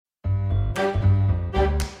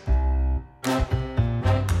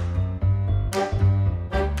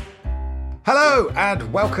Hello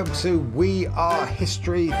and welcome to We Are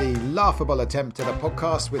History, the laughable attempt at a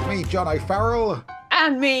podcast with me, John O'Farrell.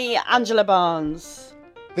 And me, Angela Barnes.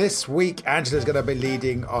 This week, Angela's going to be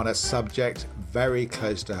leading on a subject very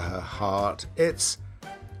close to her heart. It's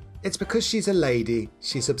because she's a lady.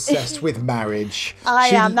 She's obsessed with marriage. I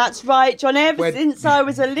am, that's right, John. Ever since I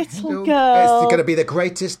was a little girl. It's going to be the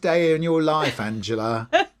greatest day in your life, Angela.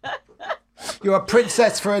 You're a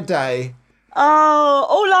princess for a day. Oh,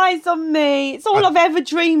 all eyes on me. It's all I've ever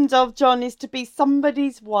dreamed of, John, is to be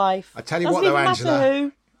somebody's wife. I tell you what, though,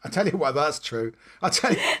 Angela. I tell you what, that's true. I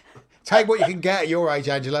tell you, take what you can get at your age,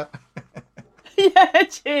 Angela. Yeah,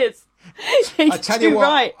 cheers. I tell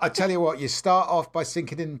you what, you start off by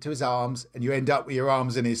sinking into his arms and you end up with your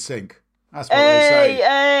arms in his sink. That's what they say.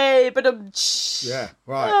 Hey, but yeah,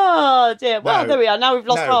 right. Oh dear. Well, No. there we are. Now we've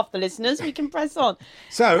lost half the listeners. We can press on.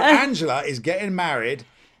 So Angela is getting married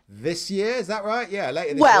this year, is that right? Yeah,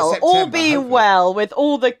 later this year, Well, September, all being hopefully. well, with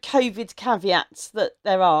all the COVID caveats that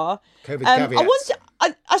there are. caveats.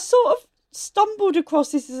 I sort of stumbled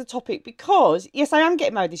across this as a topic because, yes, I am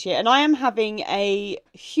getting married this year and I am having a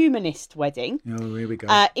humanist wedding. Oh, here we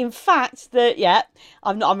go. In fact,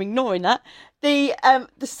 I'm ignoring that. The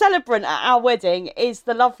celebrant at our wedding is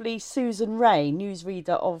the lovely Susan Ray,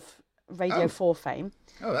 newsreader of Radio 4 fame.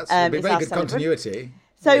 Oh, that's a very good celebrant. continuity.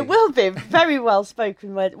 So it will be very well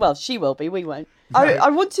spoken. Well, she will be. We won't.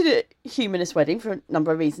 I wanted a humanist wedding for a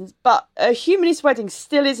number of reasons, but a humanist wedding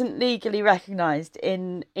still isn't legally recognised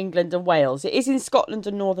in England and Wales. It is in Scotland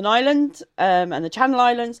and Northern Ireland and the Channel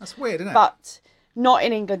Islands. That's weird, isn't it? But not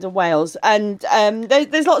in England and Wales. And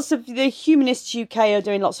there's lots of the Humanists UK are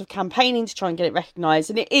doing lots of campaigning to try and get it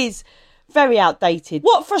recognised, and it is very outdated.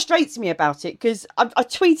 What frustrates me about it, because I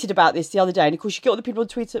tweeted about this the other day, and of course you get all the people on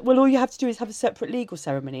Twitter, well, all you have to do is have a separate legal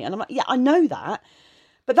ceremony. And I'm like, yeah, I know that.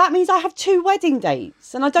 But that means I have two wedding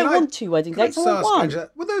dates, and I don't want two wedding dates, I want one. Angela,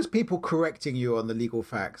 were those people correcting you on the legal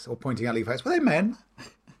facts or pointing out legal facts, were they men?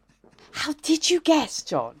 How did you guess,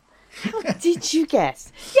 John? How did you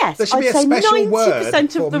guess? Yes, There should I'd be a say special 90% word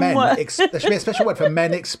of for them men. were. There should be a special word for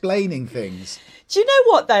men explaining things. Do you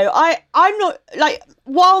know what, though? I'm not, like,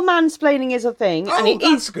 while mansplaining is a thing, and it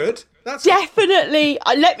that's is good. That's definitely,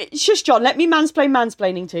 shush, John, let me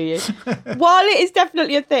mansplaining to you. While it is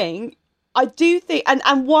definitely a thing, I do think,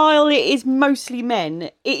 and while it is mostly men,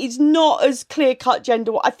 it is not as clear-cut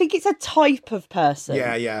gender. I think it's a type of person.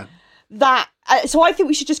 Yeah. That, so I think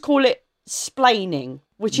we should just call it splaining,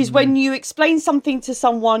 which is when you explain something to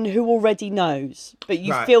someone who already knows, but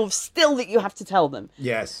you feel still that you have to tell them.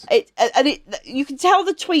 Yes. You can tell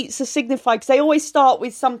the tweets are signified because they always start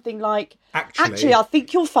with something like, actually, I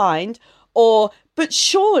think you'll find, or, but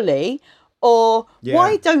surely, or,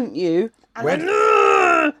 why don't you? And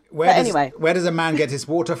Where does a man get his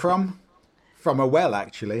water from? From a well,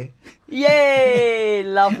 actually. Yay!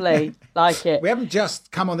 Lovely. Like it. We haven't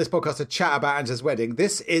just come on this podcast to chat about Angela's wedding.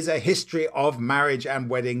 This is a history of marriage and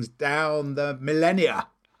weddings down the millennia.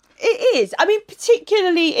 It is. I mean,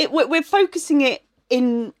 particularly, we're focusing it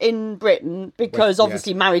in Britain because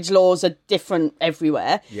obviously marriage laws are different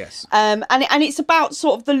everywhere. Yes. And it's about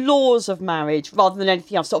sort of the laws of marriage rather than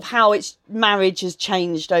anything else, sort of how marriage has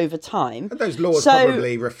changed over time. And those laws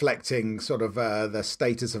probably reflecting sort of the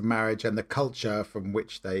status of marriage and the culture from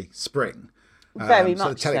which they spring. Very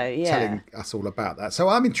much so, yeah. Telling us all about that. So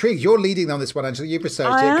I'm intrigued. You're leading on this one, Angela. You've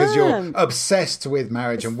researched it because you're obsessed with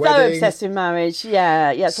marriage and weddings. So obsessed with marriage,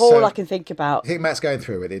 yeah. It's all I can think about. You think Matt's going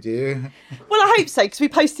through with it, do you? Well, I hope so, because we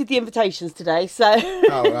posted the invitations today, so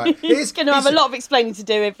right. He's going to have a lot of explaining to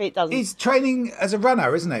do if it doesn't. He's training as a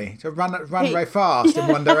runner, isn't he? To run very fast in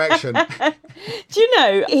one direction. Do you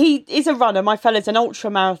know, he is a runner. My fella's an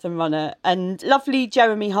ultra-marathon runner, and lovely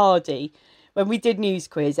Jeremy Hardy, when we did News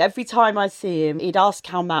Quiz, every time I see him, he'd ask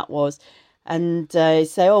how Matt was and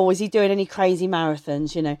say, oh, was he doing any crazy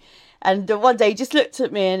marathons, you know? And one day he just looked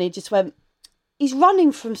at me and he just went, he's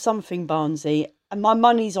running from something, Barnesy, and my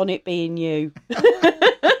money's on it being you.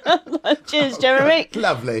 Cheers, Jeremy.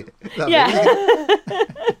 Lovely. Yeah.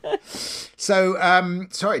 So,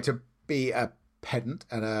 sorry to be a pedant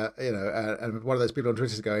and and one of those people on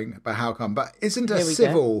Twitter is going, but how come? But isn't a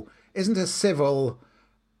civil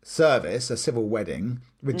service, a civil wedding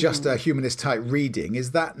with just a humanist type reading, is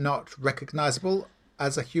that not recognisable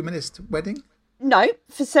as a humanist wedding? No,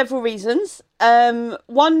 for several reasons.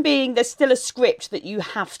 One being there's still a script that you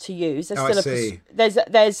have to use. I see. There's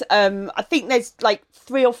I think there's like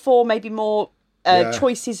 3 or 4, maybe more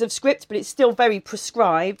choices of script, but it's still very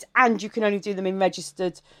prescribed, and you can only do them in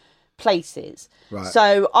registered places. Right.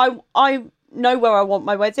 So I know where I want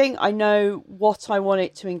my wedding. I know what I want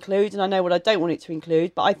it to include, and I know what I don't want it to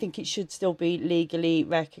include, but I think it should still be legally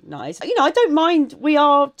recognised. You know, I don't mind. We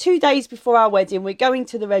are 2 days before our wedding. We're going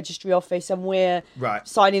to the registry office and we're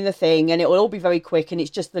signing the thing, and it will all be very quick, and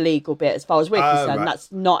it's just the legal bit as far as we're concerned.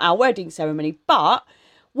 That's not our wedding ceremony. But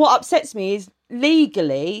what upsets me is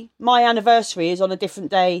legally my anniversary is on a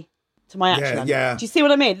different day to my actual. Yeah. Do you see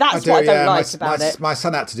what I mean? That's what I don't like about it. My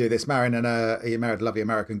son had to do this, he married a lovely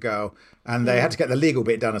American girl, and they had to get the legal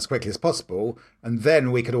bit done as quickly as possible, and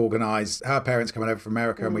then we could organise her parents coming over from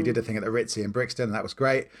America, and we did a thing at the Ritzy in Brixton, and that was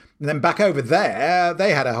great. And then back over there,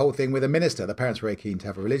 they had a whole thing with a minister. The parents were very keen to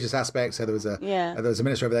have a religious aspect, so there was a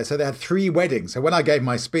minister over there. So they had 3 weddings. So when I gave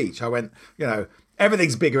my speech, I went, you know,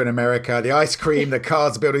 everything's bigger in America. The ice cream, the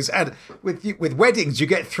cars, buildings, and with weddings, you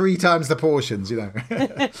get 3 times the portions. You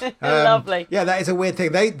know, lovely. Yeah, that is a weird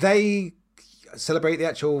thing. They celebrate the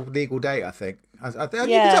actual legal date. I think. It's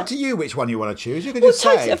up to you which one you want to choose. You can just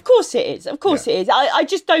say. Of course it is. Of course it is. I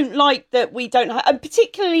just don't like that we don't have, and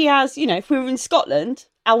particularly as, you know, if we were in Scotland,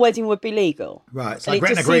 our wedding would be legal. Right. It's like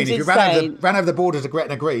Gretna Green. If you ran over the border to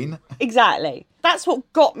Gretna Green. Exactly. That's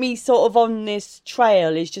what got me sort of on this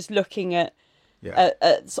trail, is just looking at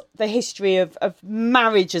the history of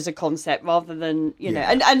marriage as a concept rather than, you know,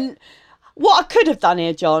 and what I could have done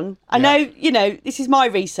here, John, I know, you know, this is my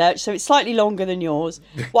research, so it's slightly longer than yours.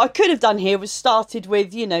 What I could have done here was started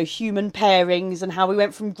with, you know, human pairings and how we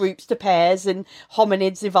went from groups to pairs and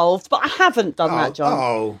hominids evolved, but I haven't done that,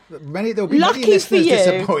 John. There'll be many listeners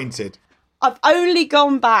disappointed. I've only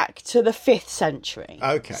gone back to the 5th century.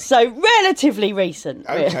 Okay. So relatively recent.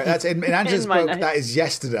 Okay, really. That's in Angela's book, that is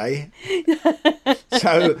yesterday.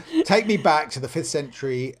 So take me back to the 5th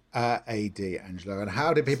century AD, Angela, and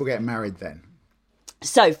how did people get married then?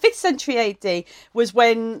 So 5th century AD was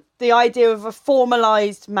when the idea of a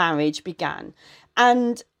formalised marriage began.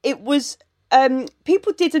 And it was,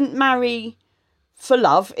 people didn't marry for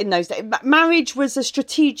love in those days. Marriage was a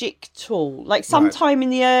strategic tool. Like sometime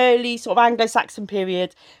in the early sort of Anglo-Saxon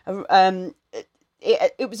period,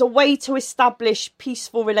 it was a way to establish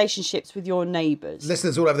peaceful relationships with your neighbours.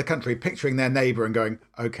 Listeners all over the country picturing their neighbour and going,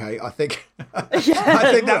 "Okay, I think that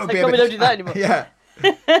would be a bit." We don't do that anymore. Yeah.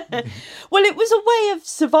 Well, it was a way of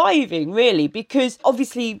surviving, really, because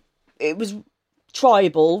obviously it was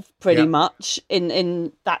tribal pretty much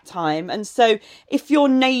in that time, and so if your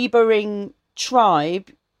neighbouring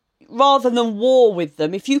tribe, rather than war with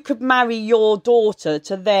them, if you could marry your daughter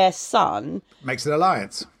to their son, makes an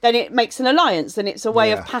alliance. Then it makes an alliance, and it's a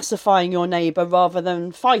way of pacifying your neighbour rather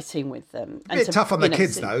than fighting with them. It's tough on the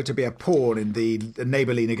kids though to be a pawn in the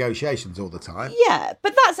neighbourly negotiations all the time. Yeah,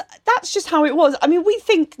 but that's just how it was. I mean, we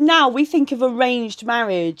think of arranged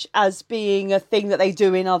marriage as being a thing that they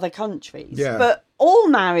do in other countries. Yeah. But all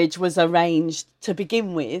marriage was arranged to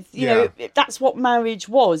begin with. You know, that's what marriage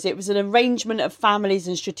was. It was an arrangement of families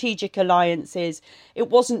and strategic alliances. It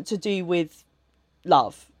wasn't to do with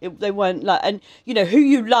love. They weren't like, and you know, who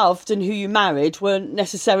you loved and who you married weren't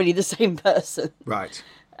necessarily the same person. Right.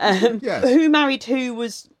 Who married who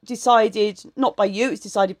was decided not by you, it's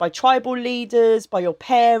decided by tribal leaders, by your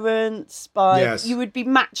parents, you would be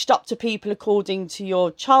matched up to people according to your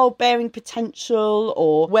childbearing potential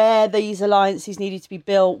or where these alliances needed to be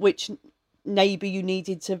built, which neighbour you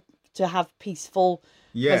needed to have peaceful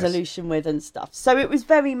resolution with and stuff. So it was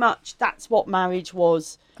very much, that's what marriage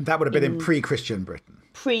was. And that would have been in pre-Christian Britain.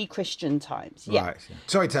 Pre-Christian times, yeah. Right.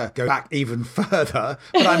 Sorry to go back even further,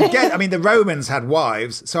 but I mean, the Romans had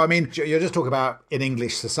wives, so I mean, you're just talking about in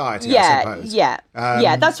English society, I suppose. Yeah.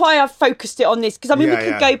 That's why I've focused it on this, because I mean, we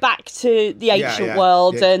could go back to the ancient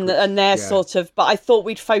world and their sort of, but I thought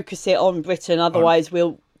we'd focus it on Britain, otherwise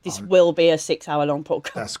this will be a 6-hour-long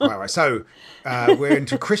podcast. That's quite right. So we're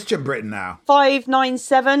into Christian Britain now.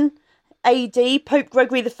 597 AD, Pope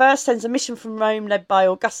Gregory I sends a mission from Rome led by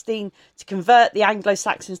Augustine to convert the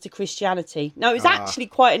Anglo-Saxons to Christianity. Now, it was actually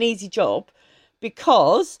quite an easy job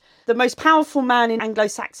because the most powerful man in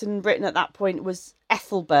Anglo-Saxon Britain at that point was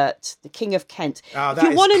Ethelbert, the King of Kent. Oh,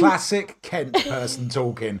 that is classic Kent person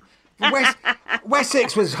talking.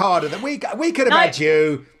 Wessex was harder than we could have had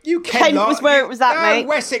you. You Kent was where it was at, mate.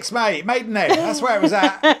 Wessex, mate. Maidenhead. That's where it was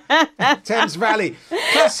at. Thames Valley.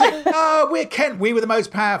 Classic. Oh, we're Kent. We were the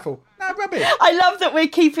most powerful. No, rubbish. I love that we're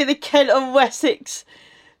keeping the Kent and Wessex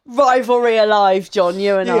rivalry alive, John,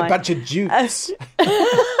 you and I. A bunch of dukes.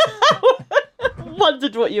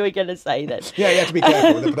 Wondered what you were going to say then. Yeah, you have to be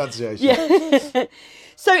careful with the pronunciation. Yeah.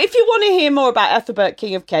 So if you want to hear more about Ethelbert,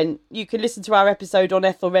 King of Kent, you can listen to our episode on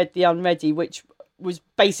Ethelred the Unready, which was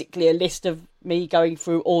basically a list of me going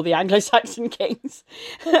through all the Anglo-Saxon kings.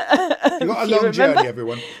 You've got a long journey,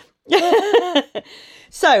 everyone.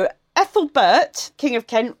 So Ethelbert, King of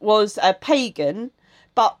Kent, was a pagan,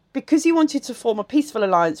 but because he wanted to form a peaceful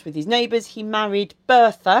alliance with his neighbours, he married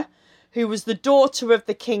Bertha, who was the daughter of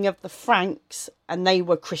the King of the Franks, and they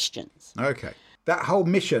were Christians. Okay. That whole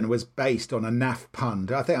mission was based on a naff pun.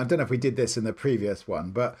 I don't know if we did this in the previous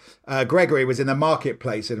one, but Gregory was in the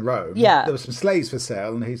marketplace in Rome. Yeah. There were some slaves for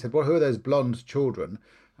sale, and he said, well, who are those blonde children?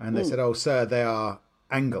 And they said, oh, sir, they are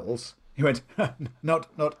angles. He went, not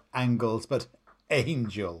angles, but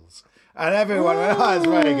angels. And everyone went, oh, it's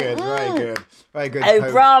very good, very good, very good.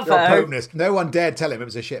 Oh, bravo. Popeness. No one dared tell him it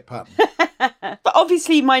was a shit pun. But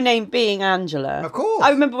obviously my name being Angela. Of course. I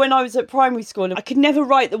remember when I was at primary school, I could never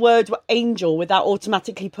write the word angel without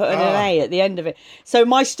automatically putting an A at the end of it. So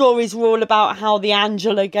my stories were all about how the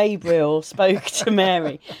Angela Gabriel spoke to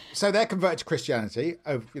Mary. So they're converted to Christianity,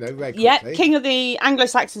 very quickly. Yeah, King of the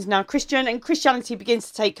Anglo-Saxons, now Christian, and Christianity begins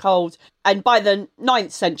to take hold. And by the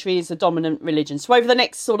 9th century is the dominant religion. So over the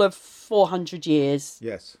next sort of 400 years,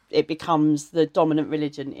 yes, it becomes the dominant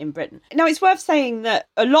religion in Britain. Now, it's worth saying that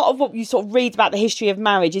a lot of what you sort of read about the history of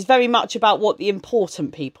marriage is very much about what the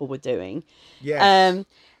important people were doing. Yes.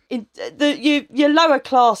 Your lower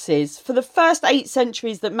classes, for the first 8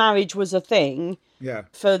 centuries that marriage was a thing,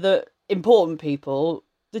 for the important people,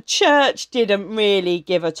 the church didn't really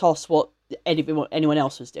give a toss what anyone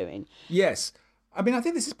else was doing. Yes. I mean, I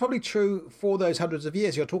think this is probably true for those hundreds of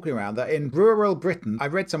years you're talking around, that in rural Britain, I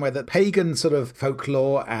read somewhere that pagan sort of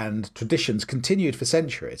folklore and traditions continued for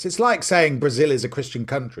centuries. It's like saying Brazil is a Christian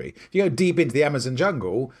country. If you go deep into the Amazon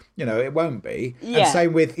jungle, it won't be. Yeah. And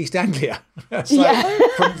same with East Anglia. It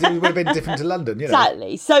would have been different to London,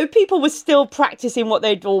 Exactly. So people were still practicing what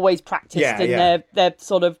they'd always practiced in their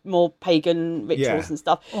sort of more pagan rituals and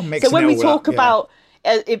stuff. So when we talk about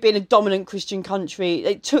it being a dominant Christian country,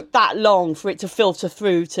 it took that long for it to filter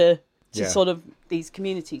through to sort of these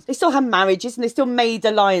communities. They still had marriages and they still made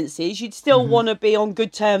alliances. You'd still want to be on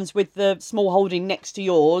good terms with the small holding next to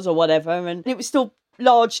yours or whatever. And it was still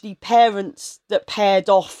largely parents that paired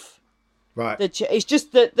off. Right. It's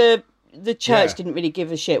just that the church didn't really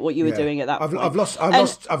give a shit what you were doing at that point.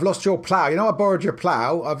 I've lost your plough. I borrowed your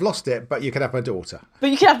plough. I've lost it, but you can have my daughter. But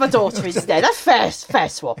you can have my daughter instead. That's fair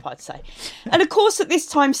swap, I'd say. And of course, at this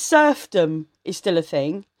time, serfdom is still a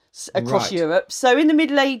thing across Europe. So in the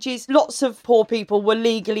Middle Ages, lots of poor people were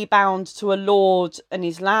legally bound to a lord and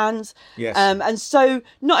his lands. Yes. And so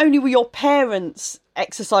not only were your parents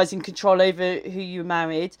exercising control over who you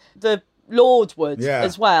married, the lord would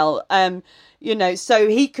as well. So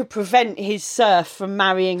he could prevent his serf from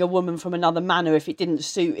marrying a woman from another manor if it didn't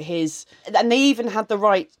suit his. And they even had the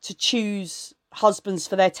right to choose husbands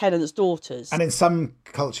for their tenants' daughters. And in some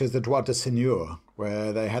cultures, the droit de seigneur,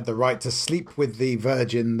 where they had the right to sleep with the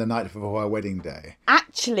virgin the night before her wedding day.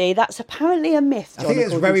 Actually, that's apparently a myth, John, I think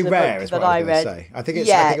it's very rare, is what I was going to say. I think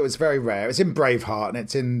it was very rare. It's in Braveheart and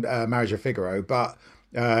it's in Marriage of Figaro, but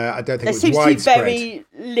I don't think it was widespread. There seems to be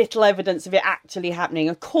very little evidence of it actually happening,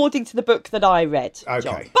 according to the book that I read. Okay.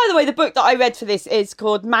 John. By the way, the book that I read for this is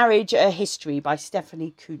called Marriage: A History by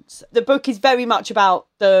Stephanie Kuntz. The book is very much about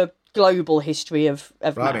the global history of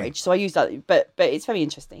marriage, so I use that, but it's very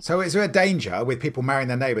interesting. So is there a danger with people marrying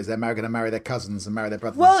their neighbours? They're going to marry their cousins and marry their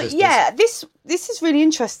brothers and sisters? Well, yeah, this is really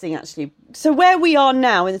interesting, actually. So where we are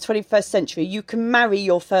now in the 21st century, you can marry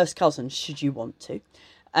your first cousin should you want to.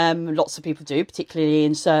 Lots of people do, particularly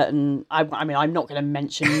in certain. I mean, I'm not going to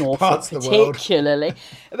mention Norfolk particularly,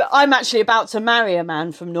 but I'm actually about to marry a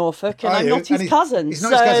man from Norfolk, and I'm not his cousin. He's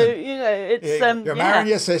not his cousin. It's you're marrying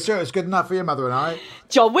your sister. It's good enough for your mother and I.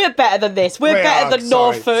 John, we're better than this. We're better than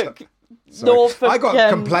Norfolk. Sorry. Norfolk. I got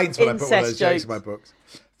complaints when I put all those jokes in my books.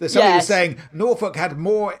 Somebody was saying Norfolk had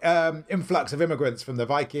more influx of immigrants from the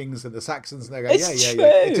Vikings and the Saxons, and they go, true.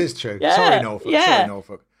 It is true. Yeah. Sorry, Norfolk. Yeah. Sorry,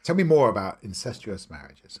 Norfolk. Tell me more about incestuous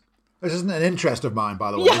marriages. This isn't an interest of mine, by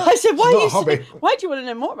the way. Yeah, I said, why do you want to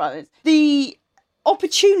know more about this? The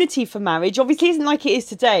opportunity for marriage obviously isn't like it is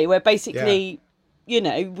today, where basically,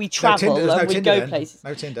 we travel and we go places.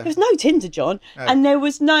 No Tinder. There's no Tinder, John. No. And there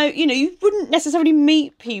was no, you wouldn't necessarily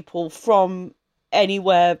meet people from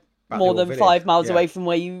anywhere more than 5 miles away from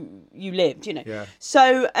where you lived, Yeah.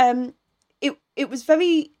 So it was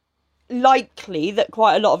very likely that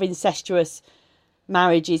quite a lot of incestuous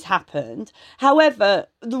marriages happened. However,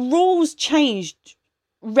 the rules changed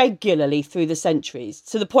regularly through the centuries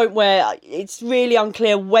to the point where it's really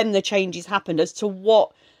unclear when the changes happened as to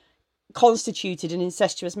what constituted an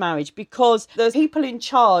incestuous marriage, because the people in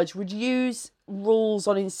charge would use rules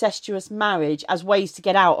on incestuous marriage as ways to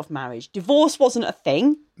get out of marriage. Divorce wasn't a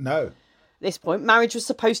thing. No. At this point, marriage was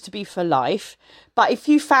supposed to be for life. But if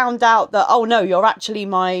you found out that, oh no, you're actually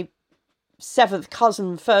my seventh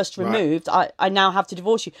cousin first removed, I now have to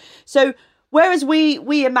divorce you. So whereas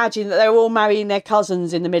we imagine that they were all marrying their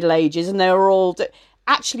cousins in the Middle Ages and they were all...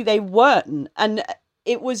 Actually, they weren't. And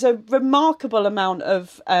it was a remarkable amount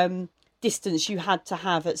of distance you had to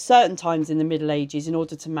have at certain times in the Middle Ages in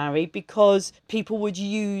order to marry, because people would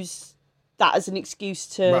use that as an excuse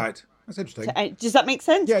to... Right. That's interesting. Does that make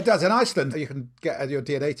sense? Yeah, it does. In Iceland, you can get your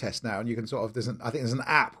DNA test now, and you can sort of. I think there's an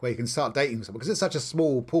app where you can start dating someone because it's such a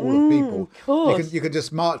small pool of people. Of course. You can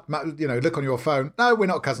just look on your phone. No, we're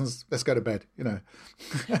not cousins. Let's go to bed.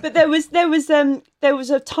 But there was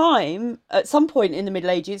a time at some point in the Middle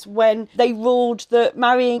Ages when they ruled that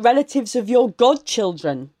marrying relatives of your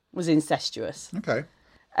godchildren was incestuous. Okay.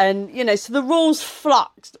 And so the rules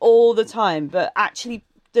fluxed all the time, but actually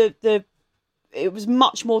it was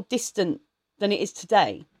much more distant than it is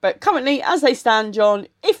today. But currently, as they stand, John,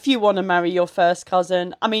 if you want to marry your first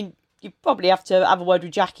cousin, I mean, you probably have to have a word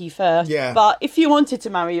with Jackie first. Yeah. But if you wanted to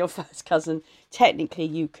marry your first cousin, technically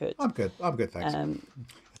you could. I'm good, thanks.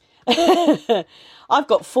 I've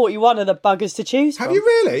got 41 of the buggers to choose from. Have you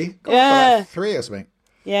really? God, Yeah. like 3 or something.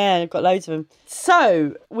 Yeah, I've got loads of them.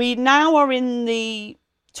 So, we now are in the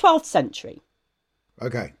 12th century.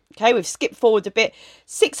 Okay. Okay, we've skipped forward a bit.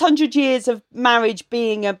 600 years of marriage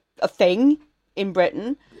being a thing in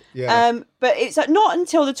Britain. Yeah. But it's not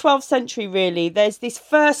until the 12th century, really, there's this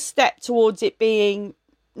first step towards it being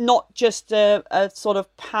not just a sort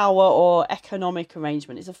of power or economic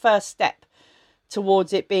arrangement. It's a first step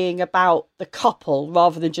towards it being about the couple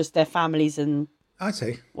rather than just their families and I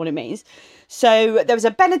see what it means. So there was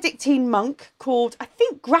a Benedictine monk called, I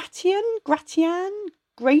think, Gratian.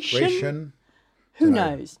 Who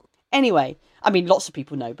knows? Anyway, I mean, lots of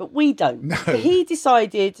people know, but we don't. No. He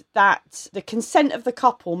decided that the consent of the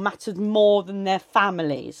couple mattered more than their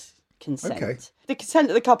family's consent. Okay. The consent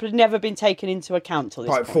of the couple had never been taken into account till this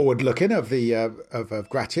Quite point. forward-looking of the of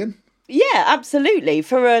Gratian. Yeah, absolutely.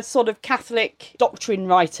 For a sort of Catholic doctrine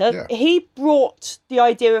writer, he brought the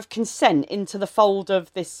idea of consent into the fold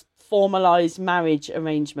of this formalised marriage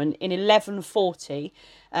arrangement in 1140.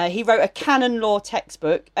 He wrote a canon law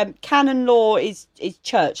textbook. Canon law is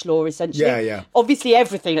church law, essentially. Yeah. Obviously,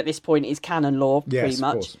 everything at this point is canon law, pretty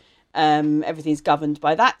much. Of course. Everything's governed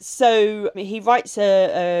by that. So he writes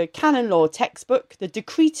a canon law textbook, the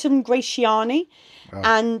Decretum Gratiani. Oh.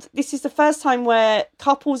 And this is the first time where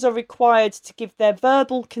couples are required to give their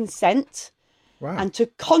verbal consent and to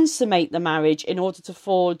consummate the marriage in order to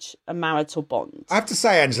forge a marital bond. I have to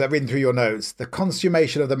say, Angela, reading through your notes, the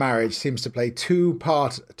consummation of the marriage seems to play too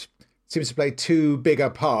big a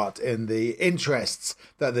part in the interests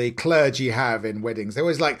that the clergy have in weddings. They're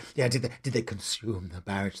always like, did they consume the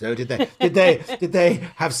marriage though? Did they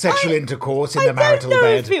have sexual intercourse in the marital bed? I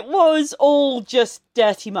don't know if it was all just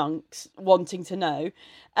dirty monks wanting to know.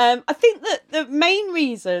 I think that the main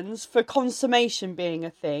reasons for consummation being a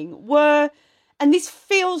thing were, and this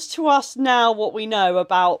feels to us now what we know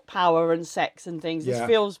about power and sex and things. This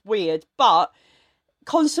feels weird, but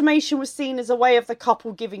consummation was seen as a way of the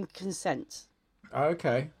couple giving consent.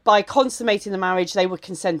 Okay. By consummating the marriage, they were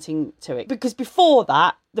consenting to it. Because before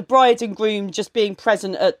that, the bride and groom just being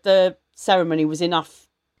present at the ceremony was enough.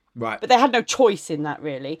 Right. But they had no choice in that,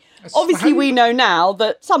 really. Obviously, we know now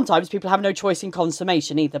that sometimes people have no choice in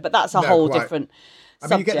consummation either, but that's a whole different subject. I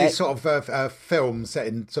mean, you get these sort of films set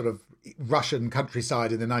in sort of Russian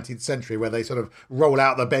countryside in the 19th century where they sort of roll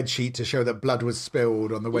out the bed sheet to show that blood was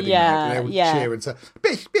spilled on the wedding night. And they would cheer and so a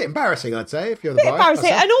bit embarrassing, I'd say, if you're the bride. Embarrassing,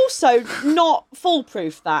 and also not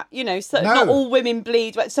foolproof. That not all women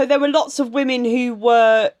bleed. So there were lots of women who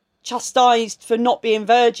were chastised for not being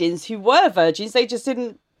virgins, who were virgins. They just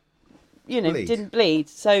didn't bleed.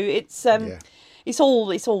 So it's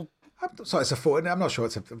all. I'm not sure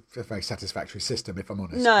it's a very satisfactory system, if I'm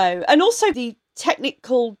honest. No. And also the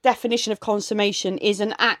technical definition of consummation is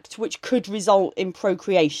an act which could result in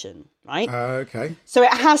procreation, right? Okay. So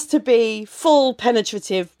it has to be full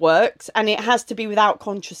penetrative works and it has to be without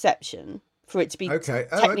contraception for it to be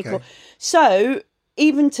technical. Okay. So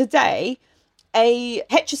even today, a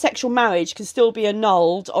heterosexual marriage can still be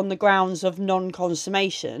annulled on the grounds of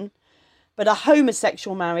non-consummation, but a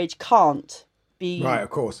homosexual marriage can't be... Right, of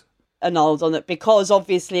course. Annulled on it because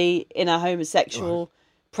obviously in a homosexual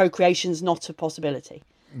procreation's not a possibility.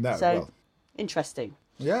 Interesting.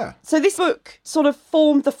 Yeah. So this book sort of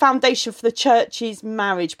formed the foundation for the church's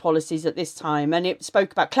marriage policies at this time, and it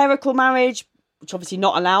spoke about clerical marriage, which obviously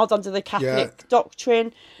not allowed under the Catholic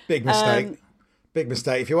doctrine. Big mistake. Big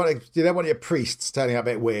mistake. If you don't want your priests turning out a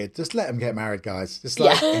bit weird, just let them get married, guys. Just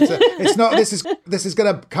like it's not. This is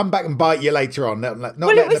going to come back and bite you later on. Not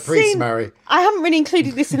letting the priests marry. I haven't really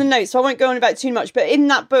included this in the notes, so I won't go on about it too much. But in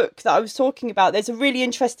that book that I was talking about, there's a really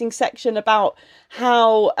interesting section about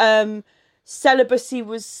how celibacy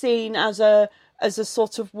was seen as a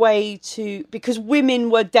sort of way to, because women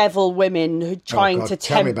were devil women who trying to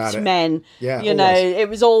tempt men. Yeah, you know, it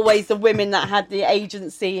was always the women that had the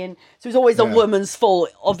agency, and so it was always a woman's fault.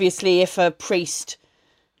 Obviously, if a priest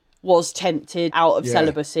was tempted out of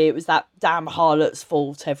celibacy, it was that damn harlot's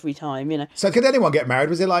fault every time. You know. So could anyone get married?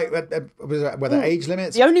 Was it like were there age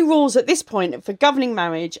limits? The only rules at this point for governing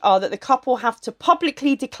marriage are that the couple have to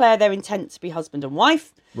publicly declare their intent to be husband and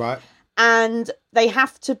wife. Right. And they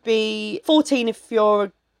have to be 14 if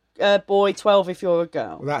you're a boy, 12 if you're a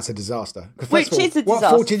girl. Well, that's a disaster. Which is a disaster.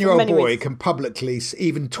 What 14-year-old boy can publicly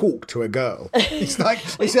even talk to a girl? It's like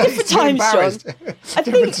it's different times,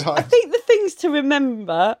 John. I think the things to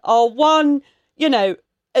remember are, one, you know,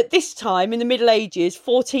 at this time in the Middle Ages,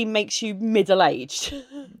 14 makes you middle-aged.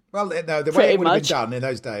 Well, no, the way it would have been done in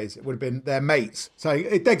those days, it would have been their mates saying,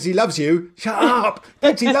 hey, Degsy loves you. Shut up.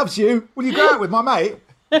 Degsy loves you. Will you go out with my mate?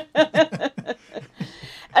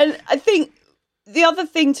 And I think the other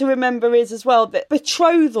thing to remember is as well that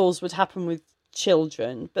betrothals would happen with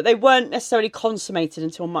children, but they weren't necessarily consummated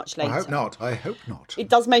until much later. I hope not. It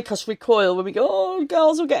does make us recoil when we go, oh,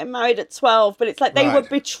 girls were getting married at 12, but it's like they were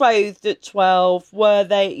betrothed at 12. Were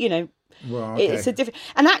they, you know, well, okay. It's a different...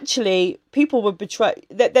 And actually, people were betrothed.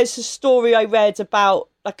 There's a story I read about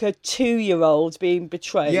like a 2-year-old being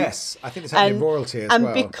betrothed. Yes, I think it's happening in royalty as well.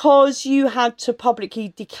 And because you had to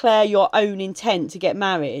publicly declare your own intent to get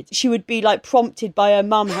married, she would be like prompted by her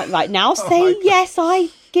mum, like, now say, yes, I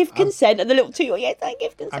give consent. And the little 2-year-old, yes, I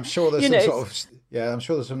give consent. I'm sure there's I'm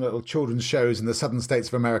sure there's some little children's shows in the southern states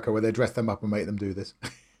of America where they dress them up and make them do this.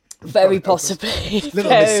 Very possibly.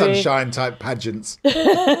 Little Miss Sunshine type pageants.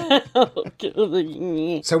 So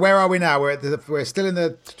where are we now? We're still in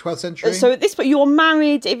the 12th century? So at this point, you're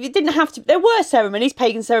married. If you didn't have to, there were ceremonies,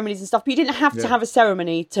 pagan ceremonies and stuff, but you didn't have to have a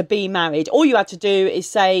ceremony to be married. All you had to do is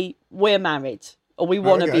say, we're married. Or we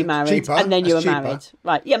want to be married, cheaper. And then you were married.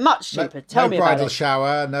 Right, yeah, much cheaper. Tell me about it. No bridal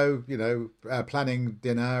shower, no, planning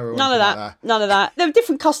dinner or none of that. Like that. None of that. There were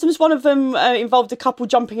different customs. One of them involved a couple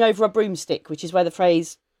jumping over a broomstick, which is where the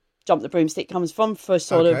phrase jump the broomstick comes from for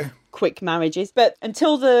sort of quick marriages. But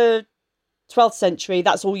until the 12th century,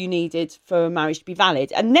 that's all you needed for a marriage to be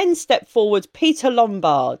valid. And then stepped forward Peter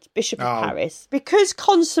Lombard, Bishop of Paris. Because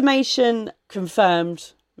consummation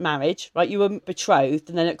confirmed marriage, right? You were betrothed,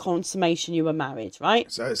 and then at consummation you were married,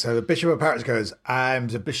 right? So the Bishop of Paris goes, I'm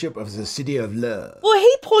the Bishop of the City of Love. Well,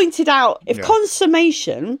 he pointed out if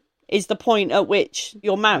consummation is the point at which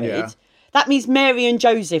you're married, that means Mary and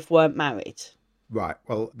Joseph weren't married. Right.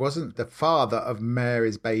 Well, wasn't the father of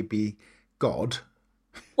Mary's baby God?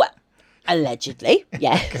 Well, allegedly,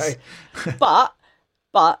 yes. But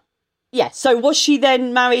yeah. So was she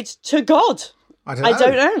then married to God? I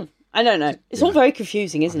don't know. It's all very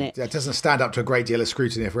confusing, isn't it? It doesn't stand up to a great deal of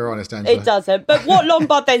scrutiny, if we're honest, Angela. It doesn't. But what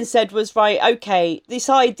Lombard then said was, right, okay, this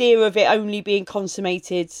idea of it only being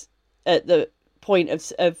consummated at the point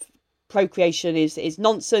of procreation is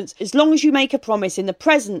nonsense. As long as you make a promise in the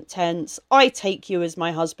present tense, I take you as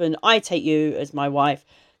my husband, I take you as my wife,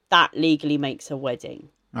 that legally makes a wedding.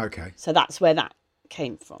 Okay. So that's where that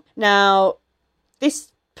came from. Now,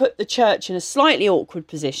 this put the church in a slightly awkward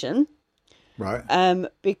position. Right.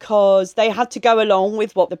 Because they had to go along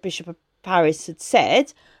with what the Bishop of Paris had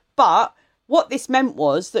said. But what this meant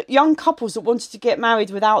was that young couples that wanted to get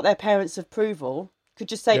married without their parents' approval could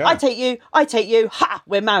just say, I take you, ha,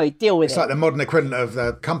 we're married, deal with it. It's like the modern equivalent of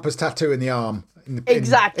the compass tattoo in the arm.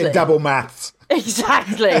 Exactly. In double maths.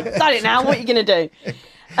 Exactly. Done it now, what are you going to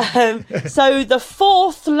do? So the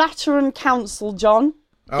Fourth Lateran Council, John.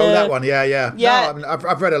 That one, yeah. No,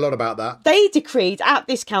 I've read a lot about that. They decreed at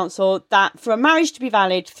this council that for a marriage to be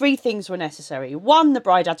valid, 3 things were necessary. 1, the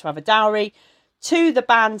bride had to have a dowry. 2, the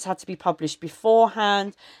banns had to be published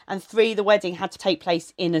beforehand. And 3, the wedding had to take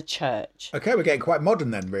place in a church. Okay, we're getting quite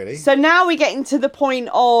modern then, really. So now we're getting to the point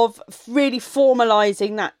of really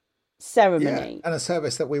formalising that ceremony. Yeah, and a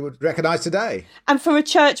service that we would recognise today. And for a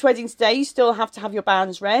church wedding today, you still have to have your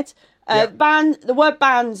banns read. The word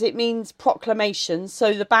banns, it means proclamations.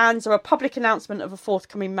 So the banns are a public announcement of a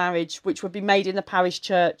forthcoming marriage, which would be made in the parish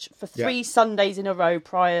church for 3 Sundays in a row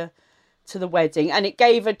prior to the wedding. And it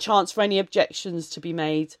gave a chance for any objections to be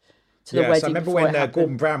made to the wedding. So I remember when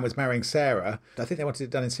Gordon Brown was marrying Sarah, I think they wanted it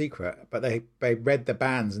done in secret, but they read the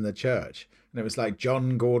banns in the church. And it was like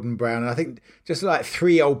John Gordon Brown. And I think just like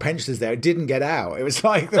 3 old pensioners there, it didn't get out. It was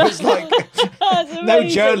like, That's No amazing.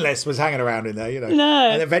 journalist was hanging around in there, No.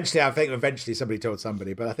 And eventually somebody told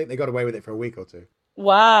somebody, but I think they got away with it for a week or two.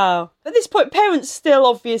 Wow. At this point, parents still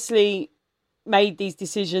obviously made these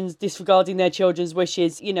decisions disregarding their children's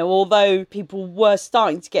wishes. Although people were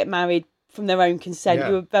starting to get married from their own consent, Yeah.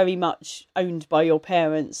 you were very much owned by your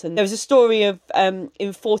parents. And there was a story of in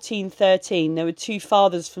 1413, there were two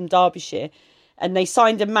fathers from Derbyshire, and they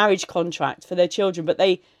signed a marriage contract for their children, but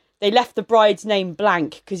they left the bride's name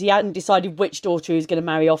blank because he hadn't decided which daughter he was going to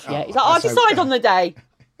marry off yet. He's like, I'll that's decide on the day.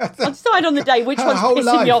 I'll decide on the day which Her one's whole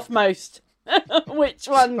pissing me life. off most. Which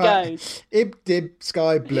one goes? Ib dib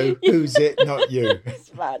sky blue. Who's it? Not you. It's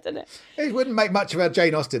bad, isn't it? It wouldn't make much of a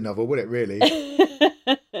Jane Austen novel, would it? Really?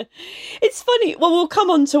 It's funny. Well, we'll come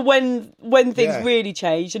on to when things Yeah. really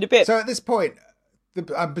changed in a bit. So at this point,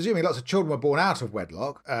 I'm presuming lots of children were born out of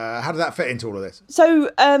wedlock. How did that fit into all of this? So,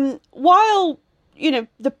 while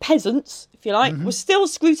the peasants, if you like, were still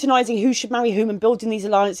scrutinising who should marry whom and building these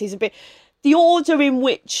alliances a bit, the order in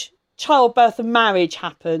which childbirth and marriage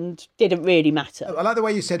happened didn't really matter. I like the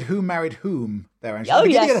way you said who married whom there, Angela. Oh, At the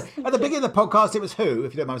beginning yes. at the beginning of the podcast, it was who,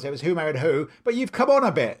 if you don't mind me saying, it was who married who. But you've come on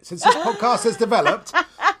a bit since this podcast has developed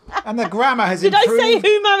and the grammar has Did improved. I say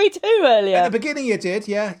who married who earlier? At the beginning you did,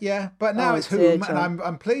 yeah. But now Oh, it's dear, whom, John. and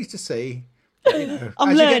I'm pleased to see, I'm as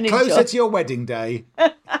you learning, get closer John. to your wedding day,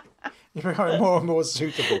 you're becoming more and more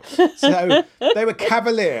suitable. So they were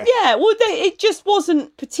cavalier. Yeah, well, it just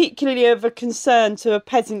wasn't particularly of a concern to a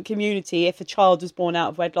peasant community if a child was born out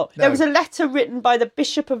of wedlock. No. There was a letter written by the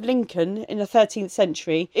Bishop of Lincoln in the 13th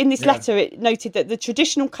century. In this letter, it noted that the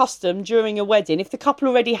traditional custom during a wedding, if the couple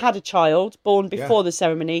already had a child born before the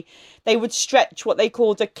ceremony, they would stretch what they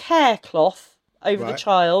called a care cloth over the Right.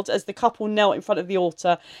 child as the couple knelt in front of the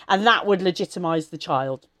altar, and that would legitimise the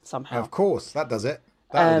child somehow. Of course, that does it.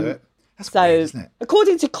 That'll do it. That's So, weird, isn't it?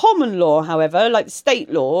 according to common law, however, like the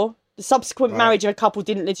state law, the subsequent Right. marriage of a couple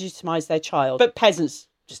didn't legitimise their child. But peasants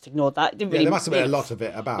just ignored that. It didn't Yeah, really, there must have been a lot of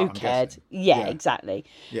it about. Who I'm cared? guessing. Yeah, exactly.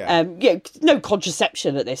 Yeah. No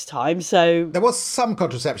contraception at this time, so There was some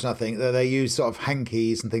contraception, I think, that they used sort of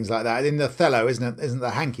hankies and things like that. In Othello, isn't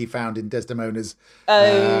the hanky found in Desdemona's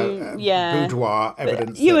yeah. boudoir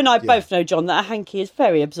evidence? You that- and I yeah. both know, John, that a hanky is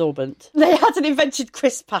very absorbent. They hadn't invented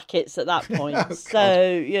crisp packets at that point. Oh,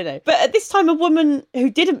 So, But at this time, a woman who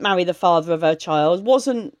didn't marry the father of her child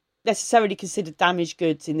wasn't necessarily considered damaged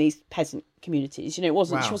goods in these peasant communities. She Wow.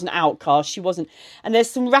 wasn't an outcast. She wasn't. And there's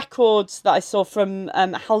some records that I saw from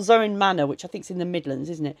Halzorin Manor, which I think is in the Midlands,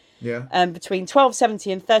 isn't it? Yeah. Between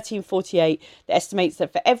 1270 and 1348, that estimates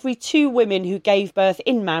that for every 2 women who gave birth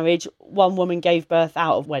in marriage, 1 woman gave birth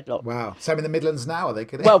out of wedlock. Wow. Same in the Midlands now, are they?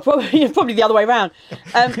 Could Well, probably the other way around.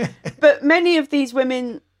 But many of these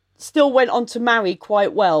women still went on to marry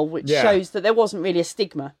quite well, which Yeah. shows that there wasn't really a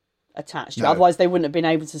stigma attached to it. No. Otherwise they wouldn't have been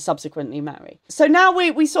able to subsequently marry. So now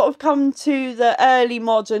we sort of come to the early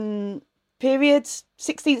modern period,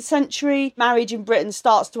 16th century. Marriage in Britain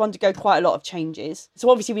starts to undergo quite a lot of changes. So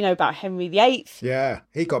obviously we know about Henry VIII. Yeah.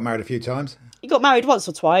 He got married a few times. He got married once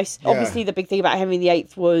or twice. Yeah. Obviously, the big thing about Henry VIII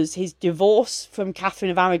was his divorce from Catherine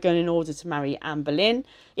of Aragon in order to marry Anne Boleyn.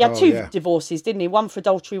 He had 2 divorces, didn't he? One for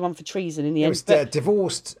adultery, one for treason in the It end. was But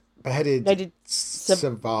divorced, beheaded, Beheaded,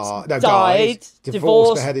 died, divorced,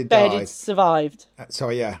 divorced, beheaded, beheaded, died. survived.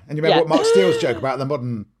 Sorry, yeah. And you remember what Mark Steele's joke about the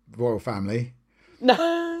modern royal family?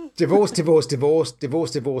 No. Divorce, divorce, divorce,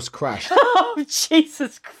 divorce, divorce, crash. Oh,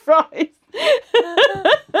 Jesus Christ.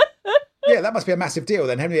 Yeah, that must be a massive deal.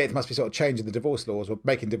 Then Henry VIII must be sort of changing the divorce laws or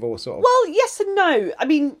making divorce sort of. Well, yes and no. I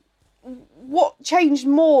mean, what changed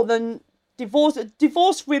more than divorce?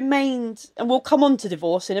 Divorce remained, and we'll come on to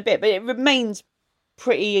divorce in a bit, but it remained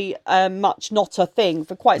pretty much not a thing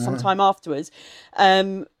for quite some time afterwards.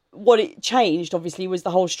 What it changed, obviously, was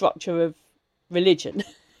the whole structure of religion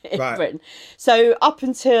in Britain. So up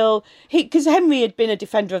until because Henry had been a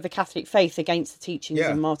defender of the Catholic faith against the teachings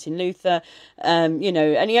of Martin Luther, and he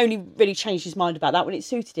only really changed his mind about that when it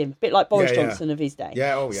suited him, a bit like Boris Johnson of his day.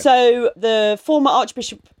 Yeah, oh yeah. So the former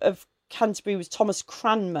Archbishop of Canterbury was Thomas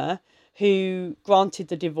Cranmer, who granted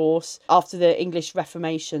the divorce after the English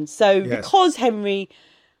Reformation. So because Henry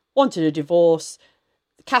wanted a divorce,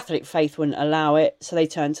 the Catholic faith wouldn't allow it, so they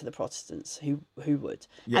turned to the Protestants, who would.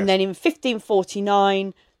 Yes. And then in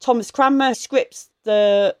 1549, Thomas Cranmer scripts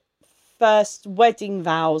the first wedding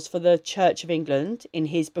vows for the Church of England in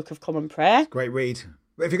his Book of Common Prayer. Great read.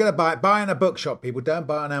 But if you're going to buy in a bookshop, people don't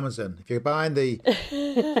buy on Amazon. If you're buying the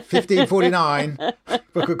 1549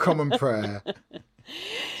 Book of Common Prayer,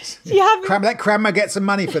 So you have let Cranmer get some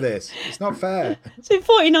money for this. It's not fair. So in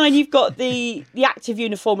 49, you've got the Act of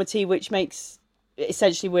Uniformity, which makes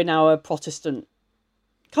essentially we're now a Protestant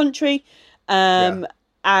country.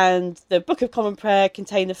 and the Book of Common Prayer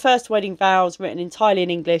contained the first wedding vows written entirely in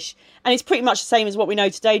English. And it's pretty much the same as what we know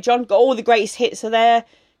today, John. Got all the greatest hits are there.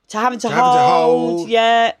 To Having to Hold.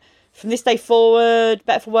 Yeah. From This Day Forward,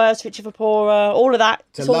 Better for Worse, Richer for Poorer, all of that.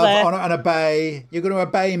 To love, honour and obey. You're going to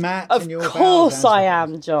obey Matt? Of course I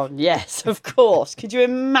am, John. Yes, of course. Could you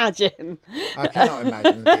imagine? I cannot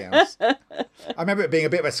imagine anything else. I remember it being a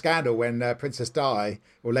bit of a scandal when Princess Di,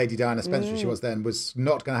 or Lady Diana Spencer, she was then, was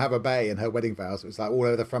not going to have obey in her wedding vows. It was like all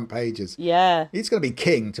over the front pages. Yeah. He's going to be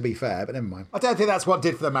king, to be fair, but never mind. I don't think that's what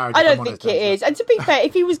did for the marriage. I don't think it is. And to be fair,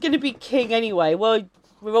 if he was going to be king anyway, well,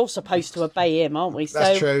 we're all supposed to obey him, aren't we? So,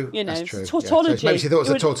 that's true. You know, that's true. tautology. Yeah. So maybe she thought it was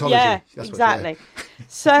a tautology. Yeah, that's exactly.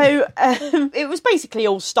 So it was basically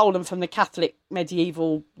all stolen from the Catholic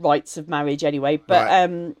medieval rites of marriage anyway.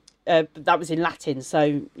 But that was in Latin,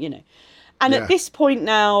 so, you know. And at this point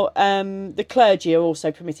now, the clergy are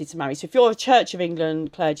also permitted to marry. So if you're a Church of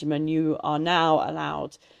England clergyman, you are now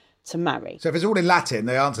allowed to marry. So if it's all in Latin,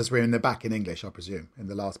 the answers were in the back in English, I presume, in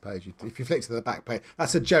the last page. If you flick to the back page,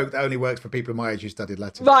 that's a joke that only works for people my age who studied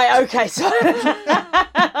Latin. Right, okay. So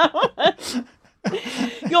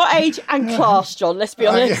your age and class, John, let's be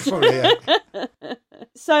honest. Yeah, probably, yeah.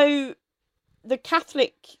 So the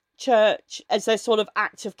Catholic Church, as a sort of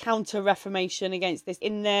act of counter-reformation against this,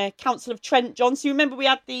 in their Council of Trent, John. So you remember we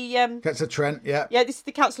had the... Council of Trent, yeah. Yeah, this is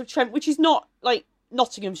the Council of Trent, which is not, like,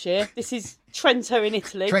 Nottinghamshire. This is Trento in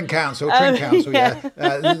Italy. Trent Council, yeah.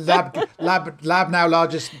 Lab now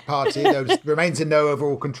largest party, though remains in no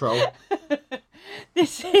overall control.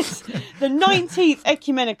 This is the 19th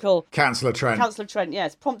Ecumenical Council of Trent. Council of Trent,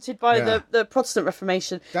 yes, prompted by the Protestant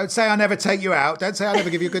Reformation. Don't say I never take you out. Don't say I never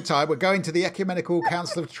give you a good time. We're going to the Ecumenical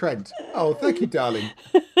Council of Trent. Oh, thank you, darling.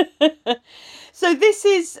 So this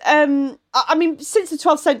is, I mean, since the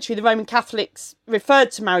 12th century, the Roman Catholics referred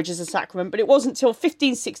to marriage as a sacrament, but it wasn't until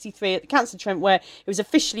 1563 at the Council of Trent where it was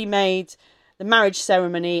officially made the marriage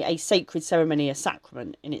ceremony a sacred ceremony, a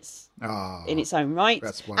sacrament in its own right.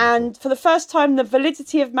 That's wonderful. And for the first time, the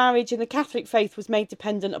validity of marriage in the Catholic faith was made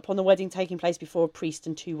dependent upon the wedding taking place before a priest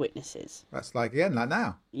and 2 witnesses. That's like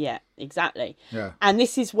now. Yeah, exactly. Yeah. And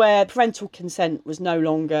this is where parental consent was no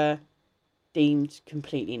longer deemed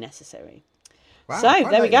completely necessary. Wow, so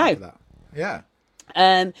there we go. Yeah.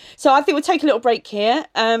 So I think we'll take a little break here.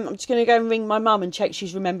 I'm just going to go and ring my mum and check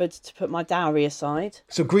she's remembered to put my dowry aside.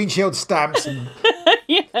 Some Green Shield stamps and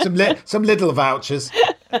some Lidl vouchers.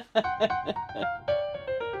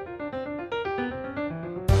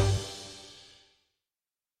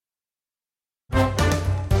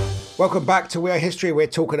 Welcome back to We Are History. We're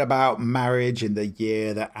talking about marriage in the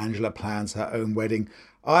year that Angela plans her own wedding.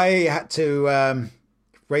 I had to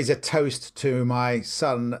raise a toast to my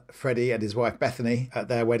son Freddie and his wife Bethany at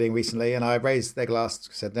their wedding recently, and I raised their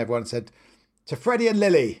glass, everyone said, to Freddie and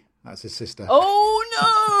Lily. That's his sister.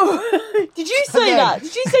 Oh no! Did you say that?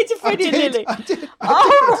 Did you say to Freddie and Lily? I did.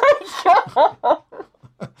 Oh my god!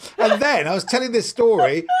 And then I was telling this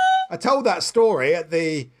story. I told that story at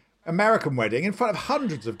the American wedding in front of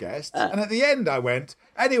hundreds of guests, and at the end I went,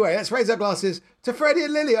 anyway, let's raise our glasses to Freddie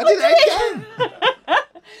and Lily. I did it again.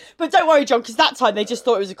 But don't worry, John, because that time they just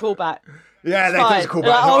thought it was a callback. Yeah, they thought it was a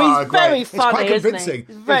callback. Oh, he's very great. funny, It's quite convincing. Isn't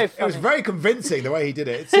he? It's very funny. It was very convincing the way he did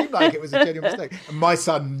it. It seemed like it was a genuine mistake. And my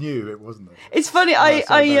son knew it wasn't. It's funny,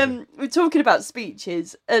 we're talking about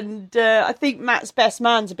speeches, and I think Matt's best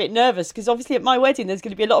man's a bit nervous, because obviously at my wedding there's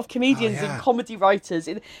going to be a lot of comedians and comedy writers.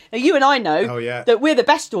 Now, you and I know that we're the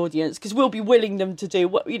best audience, because we'll be willing them to do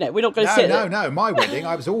what, we're not going to sit there. No, my wedding,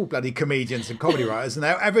 I was all bloody comedians and comedy writers, and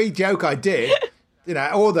every joke I did,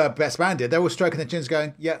 all the best man did, they were all stroking their chins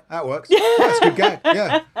going, yeah, that works. That's a good gag,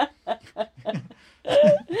 yeah.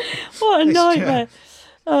 What a nightmare.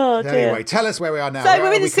 Oh, dear. Anyway, tell us where we are now. So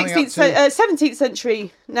we're in the 17th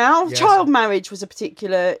century now. Yes. Child marriage was a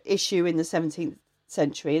particular issue in the 17th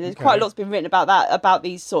century. There's quite a lot's been written about that, about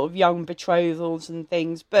these sort of young betrothals and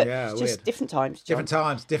things, but it's just weird. different times. John. Different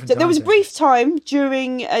times. There was a brief time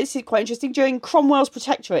during, this is quite interesting, during Cromwell's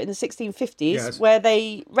protectorate in the 1650s, where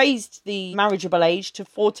they raised the marriageable age to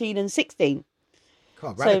 14 and 16.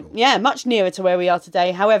 God, radical. So, yeah, much nearer to where we are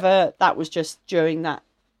today. However, that was just during that.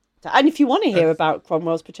 And if you want to hear about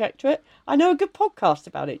Cromwell's protectorate, I know a good podcast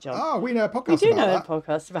about it, John. Oh, we know a podcast we do about know that. a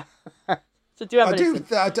podcast about that. So do have a listen.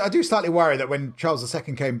 I do slightly worry that when Charles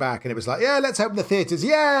II came back and it was like, yeah, let's open the theatres,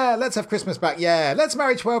 yeah, let's have Christmas back, yeah, let's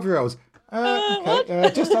marry 12-year-olds. Okay, I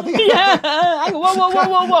think... Yeah, hang on,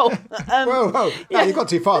 whoa. Whoa, no, you got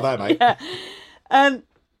too far there, mate. Yeah.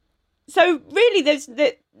 So really,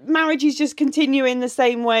 marriage is just continuing the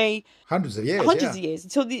same way. Hundreds of years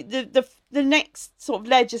until the next sort of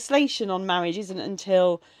legislation on marriage isn't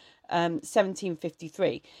until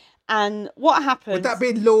 1753. And what happens? Would that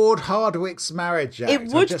be Lord Hardwicke's Marriage Act? It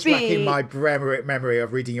would I'm just be. racking my memory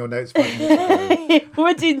of reading your notes. It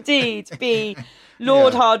would indeed be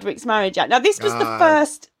Lord Hardwicke's Marriage Act. Now, this was the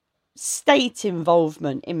first state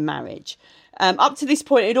involvement in marriage. Up to this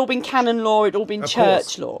point, it had all been canon law, it had all been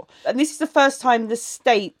church law. And this is the first time the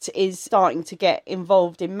state is starting to get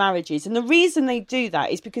involved in marriages. And the reason they do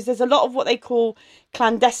that is because there's a lot of what they call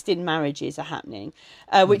clandestine marriages are happening,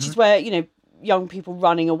 which is where, young people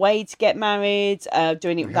running away to get married,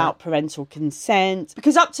 doing it without parental consent.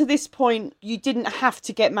 Because up to this point, you didn't have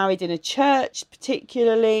to get married in a church,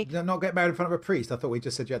 particularly. Not get married in front of a priest. I thought we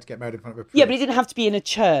just said you had to get married in front of a priest. Yeah, but it didn't have to be in a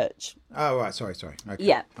church. Oh, right. Sorry. Okay.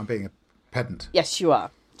 Yeah. I'm being a pedant. Yes, you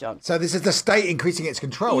are, John. So this is the state increasing its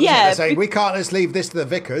control, isn't Yeah, it? They're saying, we can't just leave this to the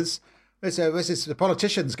vicars. This is the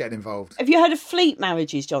politicians getting involved. Have you heard of fleet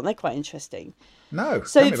marriages, John? They're quite interesting. No.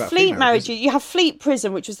 So tell me about Fleet marriages, you have Fleet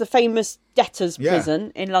Prison, which was the famous debtors'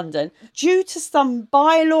 prison in London. Due to some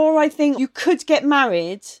bylaw, I think, you could get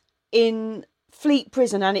married in Fleet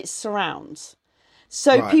Prison and its surrounds.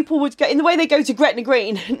 So people would go, in the way they go to Gretna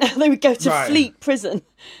Green, now they would go to Fleet Prison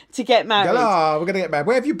to get married. We're going to get married.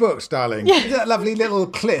 Where have you booked, darling? Yeah. Is that lovely little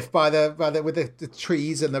cliff with the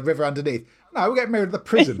trees and the river underneath? No, we're getting married at the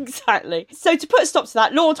prison. Exactly. So to put a stop to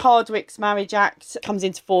that, Lord Hardwicke's Marriage Act comes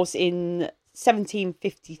into force in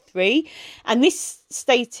 1753, and this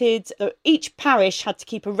stated that each parish had to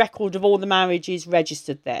keep a record of all the marriages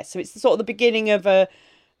registered there. So it's sort of the beginning of a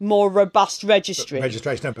more robust registry.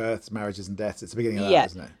 Registration of births, marriages and deaths. It's the beginning of that,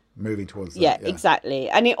 isn't it? Moving towards that. Yeah, exactly.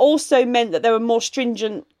 And it also meant that there were more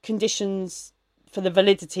stringent conditions for the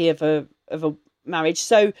validity of a marriage.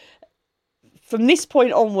 So from this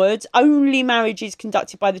point onwards, only marriages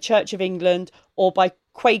conducted by the Church of England or by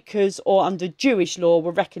Quakers or under Jewish law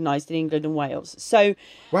were recognised in England and Wales. So,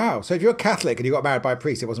 wow. So if you're a Catholic and you got married by a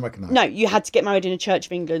priest, it wasn't recognised? No, you had to get married in a Church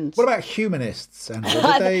of England. What about humanists? Were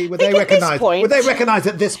they recognised? Were they recognised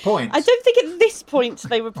at this point? I don't think at this point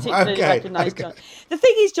they were particularly recognised, John. The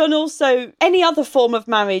thing is, John, also, any other form of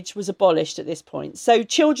marriage was abolished at this point. So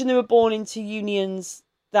children who were born into unions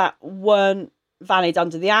that weren't valid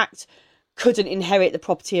under the Act couldn't inherit the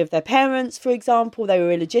property of their parents, for example. They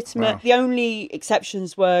were illegitimate. Wow. The only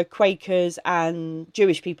exceptions were Quakers and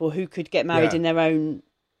Jewish people who could get married in their own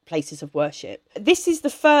places of worship. This is the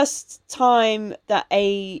first time that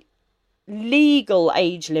a legal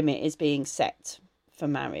age limit is being set for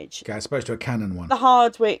marriage. Okay, as opposed to a canon one. The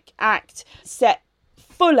Hardwicke Act set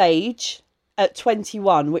full age at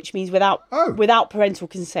 21, which means without parental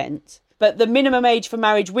consent. But the minimum age for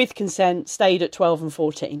marriage with consent stayed at 12 and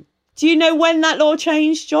 14. Do you know when that law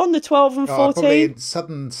changed, John, the 12 and 14? Probably in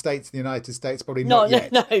southern states in the United States, probably not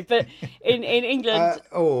yet. No, but in England...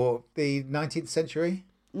 or the 19th century?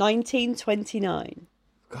 1929.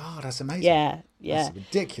 God, that's amazing. Yeah. That's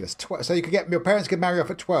ridiculous. So your parents could marry off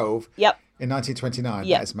at 12 Yep. in 1929.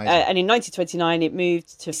 Yep. That is amazing. And in 1929, it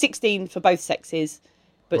moved to 16 for both sexes,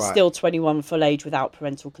 but still 21 full age without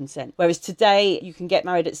parental consent. Whereas today, you can get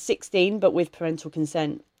married at 16, but with parental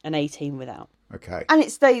consent, and 18 without. Okay. And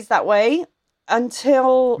it stays that way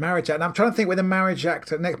until... Marriage Act. And I'm trying to think when the Marriage Act,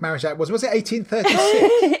 the next Marriage Act was it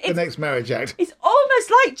 1836? The next Marriage Act. It's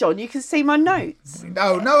almost like, John, you can see my notes.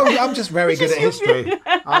 No, I'm just very good at history.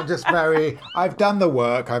 I've done the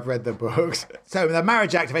work, I've read the books. So the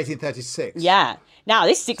Marriage Act of 1836. Yeah. Now,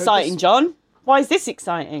 this is exciting, John. Why is this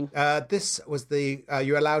exciting? This was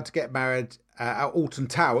you're allowed to get married at Alton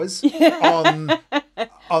Towers on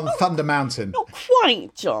Thunder Mountain. Not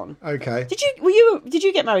quite, John. Okay. Did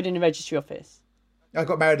you get married in a registry office? I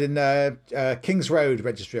got married in King's Road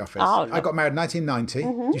Registry Office. Oh, I got married in 1990.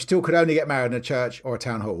 Mm-hmm. You still could only get married in a church or a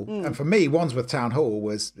town hall. And for me, Wandsworth Town Hall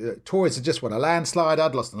was Tories had just won a landslide.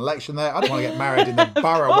 I'd lost an election there. I didn't want to get married in the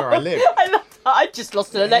borough where I lived. I just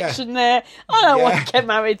lost an election there. I don't want to get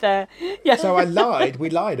married there. Yeah. So we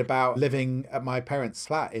lied about living at my parents'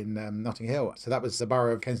 flat in Notting Hill. So that was the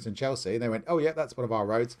borough of Kensington, Chelsea. And they went, oh yeah, that's one of our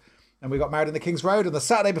roads. And we got married in the King's Road on the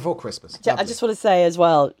Saturday before Christmas. I just want to say as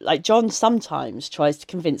well, like John sometimes tries to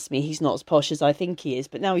convince me he's not as posh as I think he is,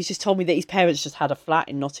 but now he's just told me that his parents just had a flat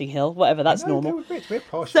in Notting Hill. Whatever, that's normal. They were rich, we're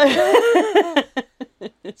posh.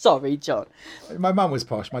 Sorry, John. My mum was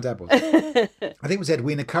posh, my dad was. I think it was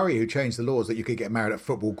Edwina Currie who changed the laws that you could get married at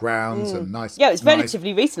football grounds and nice. Yeah, it was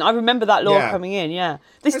relatively recent. I remember that law coming in,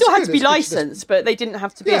 They still had to be licensed, but they didn't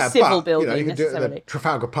have to be a civil building you could do it necessarily. at the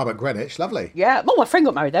Trafalgar pub at Greenwich, lovely. Yeah, well, my friend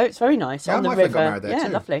got married there. It's very nice. Yeah, on the my river. friend got married there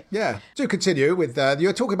too. Yeah, lovely. Yeah. To continue with, you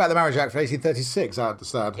were talking about the Marriage Act of 1836, I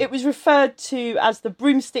understand. It was referred to as the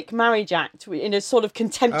Broomstick Marriage Act in a sort of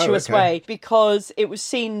contemptuous way because it was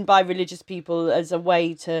seen by religious people as a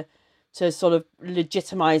way to to sort of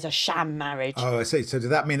legitimise a sham marriage. Oh, I see. So did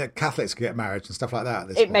that mean that Catholics could get married and stuff like that at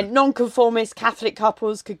this It point? meant non-conformist Catholic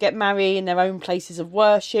couples could get married in their own places of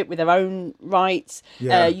worship with their own rights.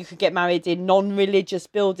 Yeah. You could get married in non-religious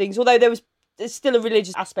buildings, although there's still a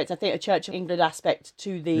religious aspect, I think, a Church of England aspect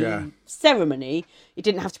to the ceremony. It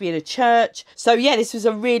didn't have to be in a church. So, yeah, this was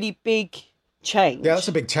a really big change. Yeah, that's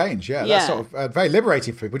a big change. Yeah, Yeah. that's sort of very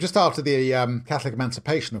liberating for people. Just after the Catholic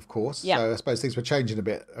emancipation, of course. Yeah. So I suppose things were changing a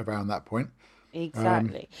bit around that point.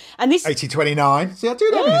 Exactly. And this... 1829. See, I do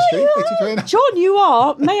know history. 1829. John, you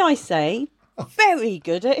are, may I say, very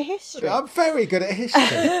good at history. I'm very good at history.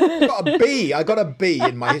 I got a B. I got a B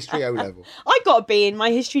in my history O level. I got a B in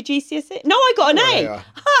my history GCSE. No, I got an Well, A. yeah.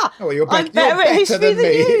 Ha! Oh, well, you're I'm you're better at history than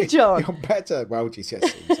me. you, John. You're better. Well,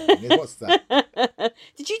 GCSE. What's that?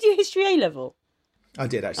 Did you do history A level? I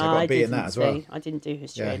did actually. I got a B in that as well. I didn't do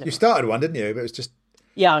history A Yeah, level. you started one, didn't you? But it was just.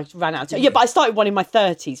 Yeah, I ran out of time. Yeah, but I started one in my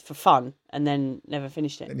 30s for fun and then never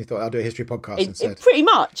finished it. And you thought I'll do a history podcast instead. Pretty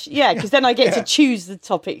much, yeah, because then I get to choose the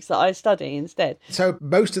topics that I study instead. So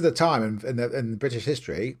most of the time in British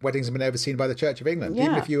history, weddings have been overseen by the Church of England.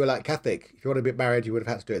 Even Yeah. if you were like Catholic, if you wanted to get married, you would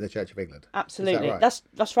have had to do it in the Church of England. Absolutely. Is that right?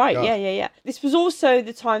 That's right. God. Yeah. This was also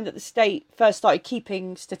the time that the state first started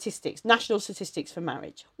keeping statistics, national statistics for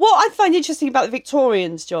marriage. What I find interesting about the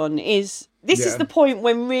Victorians, John, is this is Yeah. the point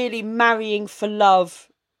when really marrying for love,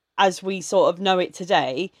 as we sort of know it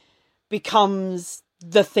today, becomes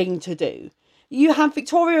the thing to do. You have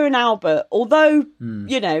Victoria and Albert, although,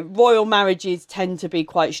 royal marriages tend to be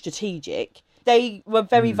quite strategic, they were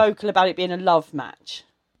very vocal about it being a love match.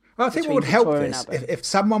 Well, I think what between would help Victoria and this, Albert. if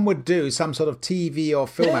someone would do some sort of TV or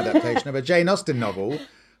film adaptation of a Jane Austen novel,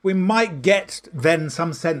 we might get then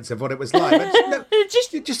some sense of what it was like. But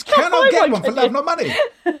you just cannot get one for love, not money.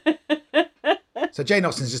 So Jane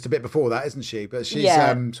Austen's just a bit before that, isn't she? But she's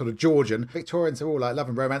sort of Georgian. Victorians are all like love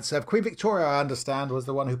and romance. Queen Victoria, I understand, was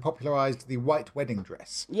the one who popularised the white wedding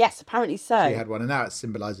dress. Yes, apparently so. She had one, and now it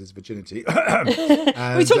symbolises virginity. What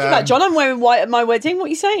are you talking about, John? I'm wearing white at my wedding. What are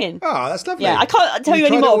you saying? Oh, that's lovely. Yeah, I can't tell you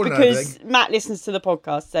tried it anymore all and because everything? Matt listens to the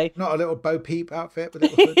podcast. So Not a little Bo Peep outfit with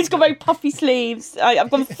little it's got very puffy sleeves. I've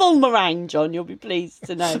gone full meringue, John. You'll be pleased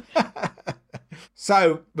to know.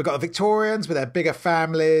 So we've got the Victorians with their bigger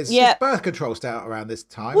families. Yeah. Is birth control start around this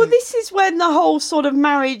time? Well, this is when the whole sort of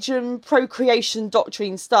marriage and procreation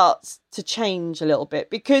doctrine starts to change a little bit,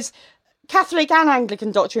 because Catholic and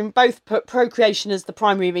Anglican doctrine both put procreation as the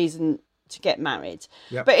primary reason to get married.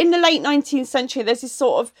 Yep. But in the late 19th century, there's this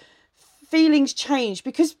sort of feelings change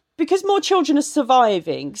because more children are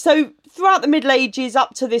surviving. So throughout the Middle Ages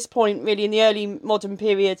up to this point, really in the early modern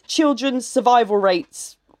period, children's survival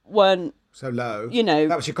rates weren't. So low.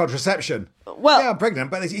 That was your contraception. Well, Yeah, I'm pregnant,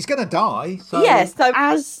 but he's going to die. So. yes, so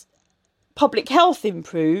as public health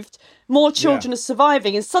improved, more children are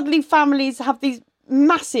surviving, and suddenly families have these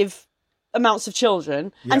massive amounts of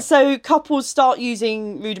children. Yeah. And so couples start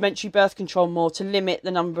using rudimentary birth control more to limit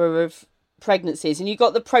the number of pregnancies. And you've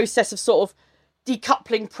got the process of sort of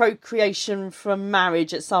decoupling procreation from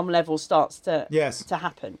marriage at some level starts to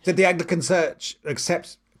happen. Did the Anglican Church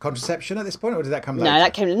accept contraception at this point, or did that come later? No,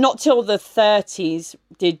 that came not till the 30s.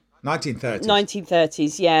 1930s.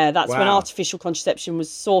 1930s, yeah. That's when Wow. artificial contraception was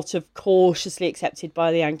sort of cautiously accepted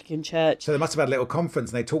by the Anglican Church. So they must have had a little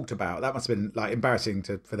conference and they talked about, that must have been like embarrassing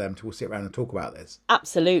for them to all sit around and talk about this.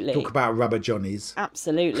 Absolutely. Talk about rubber johnnies.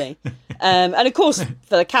 Absolutely. And of course,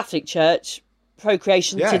 for the Catholic Church,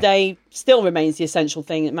 procreation today still remains the essential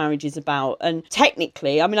thing that marriage is about. And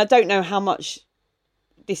technically, I mean, I don't know how much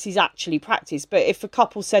this is actually practiced, but if a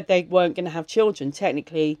couple said they weren't going to have children,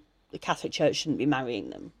 technically the Catholic Church shouldn't be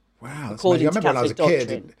marrying them. Wow, that's According amazing. I remember when I was a Catholic kid,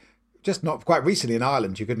 doctrine. just not quite recently in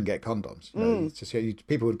Ireland, you couldn't get condoms. It's just,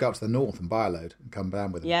 people would go up to the north and buy a load and come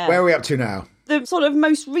down with them. Yeah. Where are we up to now? The sort of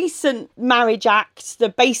most recent Marriage Act, the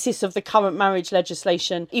basis of the current marriage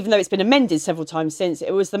legislation, even though it's been amended several times since,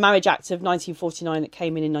 it was the Marriage Act of 1949 that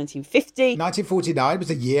came in 1950. 1949 was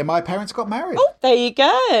the year my parents got married. Oh, there you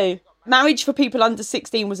go. Marriage for people under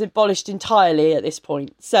 16 was abolished entirely at this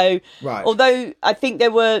point. So, Right. although I think there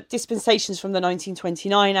were dispensations from the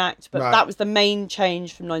 1929 Act, but Right. that was the main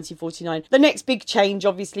change from 1949. The next big change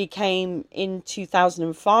obviously came in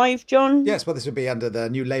 2005, John. Yes, well, this would be under the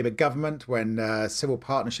new Labour government when civil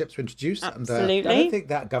partnerships were introduced. Absolutely. And, I don't think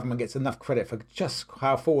that government gets enough credit for just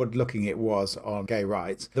how forward-looking it was on gay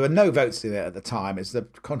rights. There were no votes in it at the time. It's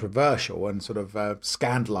controversial and sort of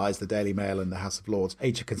scandalised the Daily Mail and the House of Lords.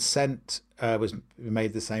 Age of consent was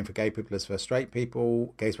made the same for gay people as for straight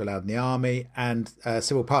people. Gays were allowed in the army, and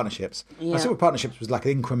civil partnerships. Yeah. Now, civil partnerships was like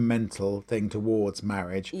an incremental thing towards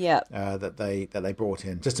marriage. Yeah. That they brought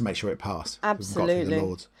in just to make sure it passed. Got through Absolutely. the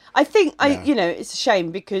Lords. I think, it's a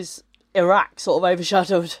shame because Iraq sort of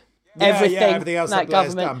overshadowed everything else that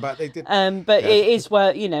Blair's government done, but they did. but it is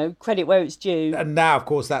where, credit where it's due. And now, of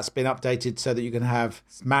course, that's been updated so that you can have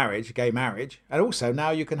marriage, gay marriage, and also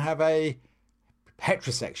now you can have a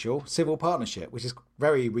heterosexual civil partnership, which is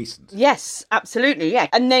very recent. Yes, absolutely, yeah.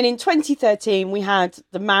 And then in 2013, we had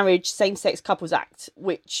the Marriage Same-Sex Couples Act,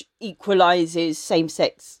 which equalises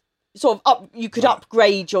same-sex, you could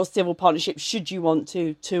upgrade your civil partnership should you want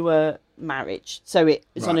to a marriage. So it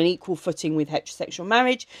was on an equal footing with heterosexual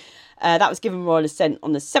marriage. That was given royal assent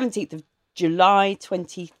on the 17th of July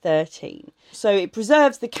 2013. So it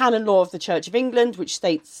preserves the canon law of the Church of England, which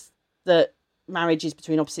states that marriage is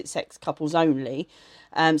between opposite sex couples only.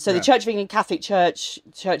 The Church of England, Catholic Church,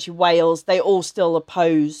 Church of Wales, they all still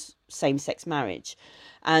oppose same-sex marriage.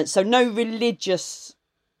 So no religious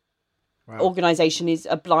organisation is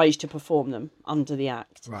obliged to perform them under the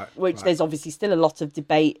Act, which there's obviously still a lot of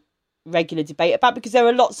regular debate about, because there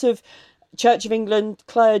are lots of Church of England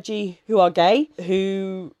clergy who are gay,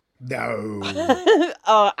 who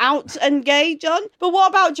are out and gay, John. But what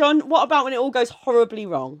about, John? What about when it all goes horribly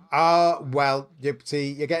wrong? Well, you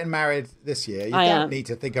see, you're getting married this year. You don't need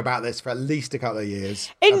to think about this for at least a couple of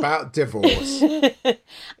years. About divorce.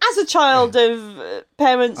 As a child of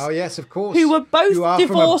parents... Oh, yes, of course. Who were both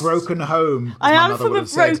divorced. From a broken home. I am from a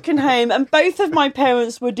broken home, and both of my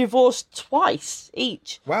parents were divorced twice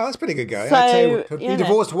each. Wow, that's pretty good going. So, I'd say to be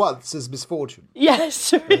divorced once is misfortune.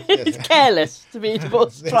 Yes, it's careless to be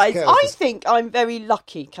divorced twice. I think I'm very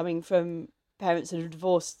lucky coming from parents in a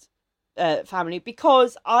divorced family,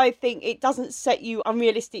 because I think it doesn't set you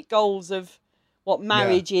unrealistic goals of what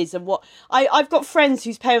marriage is and what... I've got friends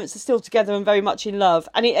whose parents are still together and very much in love,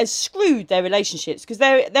 and it has screwed their relationships because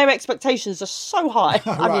their expectations are so high.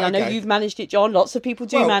 I know you've managed it, John. Lots of people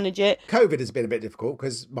do manage it. COVID has been a bit difficult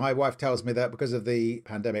because my wife tells me that because of the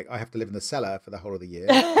pandemic, I have to live in the cellar for the whole of the year.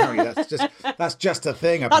 Apparently, that's just a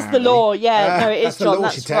thing. Apparently. That's the law. Yeah, no, it is. That's the John, law.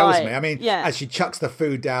 that's She tells right. me. I mean, as she chucks the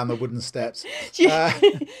food down the wooden steps. You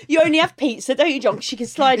only have pizza, don't you, John? Because she can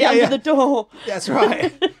slide it under the door. That's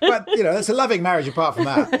right. But it's a loving marriage apart from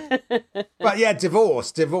that. But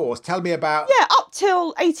divorce. Tell me about... Yeah, up till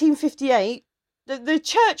 1858, the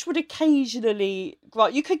church would occasionally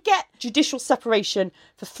grant... You could get judicial separation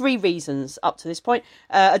for 3 reasons up to this point.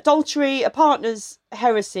 Adultery, a partner's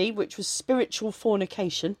heresy, which was spiritual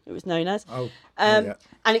fornication, it was known as.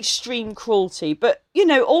 And extreme cruelty. But,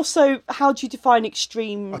 also, how do you define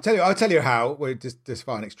extreme... I'll tell you how we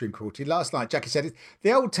define extreme cruelty. Last night, Jackie said,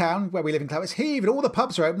 the old town where we live in Clough, it's heaving, all the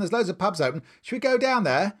pubs are open, there's loads of pubs open. Should we go down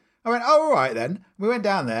there? I went, oh, all right then. We went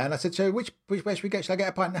down there and I said, so which way should we go? Should I get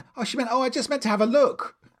a pint? Oh, she meant, I just meant to have a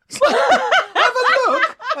look. Have a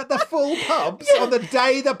look at the full pubs on the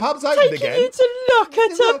day the pubs opened again. Taking you to look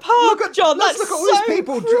at a pub, John. Let's look at all these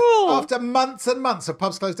people cruel. After months and months of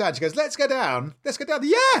pubs closed down. She goes, let's go down.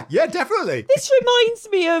 Yeah, definitely. This reminds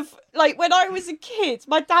me of, when I was a kid,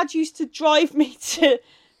 my dad used to drive me to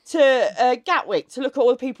Gatwick to look at all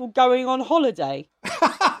the people going on holiday.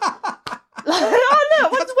 I don't know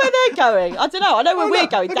where they're going. I don't know. I know where we're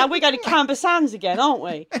going. Dad, we're going to Canberra Sands again, aren't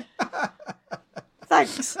we?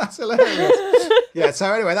 Thanks. That's hilarious.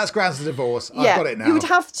 So anyway, that's grounds for divorce. I've got it now. You would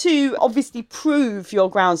have to obviously prove your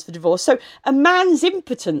grounds for divorce. So a man's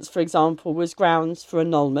impotence, for example, was grounds for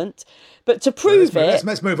annulment. But to prove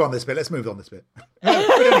let's move on this bit. We don't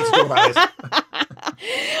need to talk about this.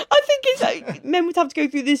 I think men would have to go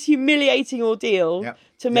through this humiliating ordeal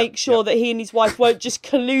to make sure that he and his wife weren't just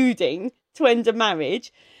colluding to end a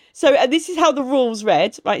marriage. So this is how the rules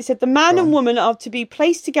read, right? It said the man and woman are to be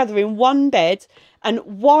placed together in one bed, and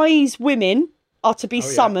wise women are to be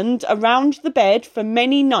summoned around the bed for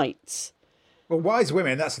many nights. Well, wise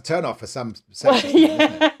women, that's a turn-off for some sections.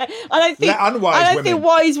 I don't think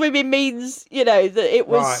wise women means, that it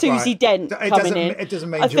was Susie Dent coming in. It doesn't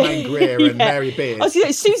mean Germaine Greer and Mary Beard.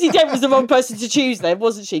 Susie Dent was the wrong person to choose then,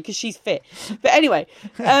 wasn't she? Because she's fit. But anyway...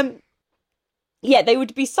 they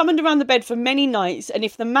would be summoned around the bed for many nights, and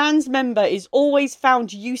if the man's member is always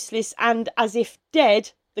found useless and as if dead,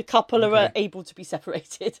 the couple are able to be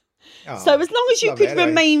separated. So as long as you could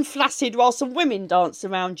remain flaccid while some women dance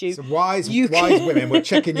around you... So wise women were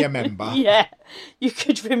checking your member. Yeah, you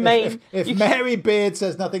could remain... If Mary Beard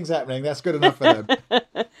says nothing's happening, that's good enough for them.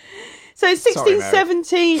 So in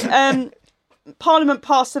 1670, Parliament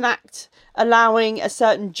passed an act allowing a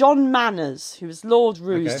certain John Manners, who was Lord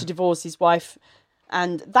Roos, to divorce his wife,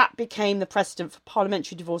 and that became the precedent for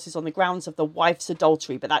parliamentary divorces on the grounds of the wife's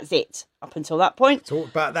adultery. But that's it up until that point.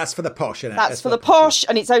 But that's for the posh, isn't it? That's for the posh,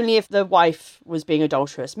 and it's only if the wife was being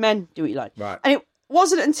adulterous. Men, do what you like. Right. And it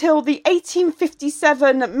wasn't until the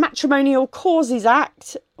 1857 Matrimonial Causes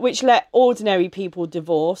Act, which let ordinary people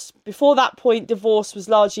divorce. Before that point, divorce was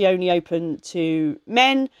largely only open to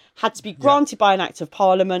men, had to be granted by an act of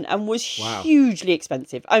parliament, and was hugely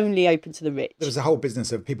expensive, only open to the rich. There was a whole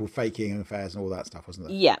business of people faking affairs and all that stuff, wasn't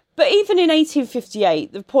there? Yeah. But even in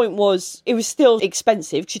 1858, the point was it was still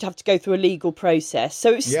expensive because you'd have to go through a legal process.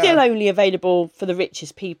 So it was still only available for the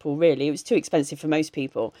richest people, really. It was too expensive for most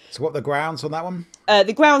people. So what are the grounds on that one?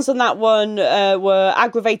 The grounds on that one were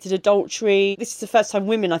aggravated adultery. This is the first time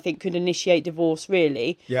women, I think, could initiate divorce,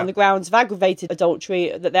 really, on the grounds of aggravated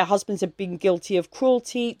adultery, that their husbands had been guilty of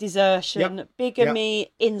cruelty, desertion,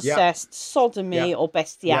 bigamy, incest, sodomy, or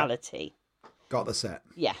bestiality. Got the set.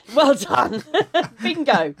 Yeah, well done.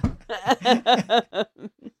 Bingo.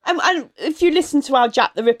 And if you listen to our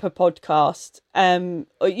Jack the Ripper podcast,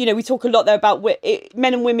 we talk a lot there about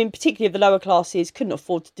men and women, particularly of the lower classes, couldn't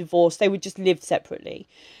afford to divorce. They would just live separately.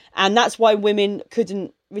 And that's why women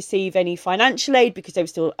couldn't receive any financial aid, because they were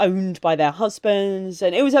still owned by their husbands.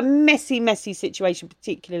 And it was a messy, messy situation,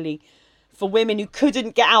 particularly for women who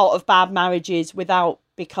couldn't get out of bad marriages without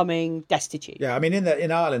becoming destitute. Yeah, I mean,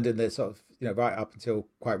 in Ireland, in the sort of, right up until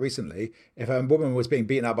quite recently, if a woman was being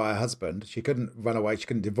beaten up by her husband, she couldn't run away, she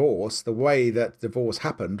couldn't divorce. The way that divorce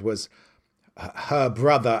happened was her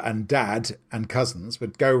brother and dad and cousins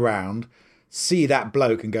would go round, see that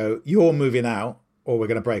bloke and go, "You're moving out or we're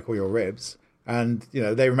going to break all your ribs." And,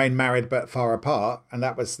 they remained married but far apart. And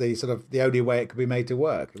that was the sort of the only way it could be made to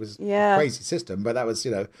work. It was a crazy system, but that was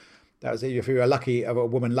if you were a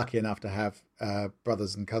woman lucky enough to have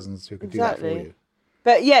brothers and cousins who could do that for you.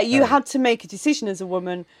 But you had to make a decision as a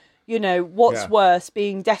woman, what's worse,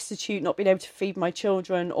 being destitute, not being able to feed my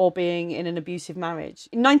children, or being in an abusive marriage.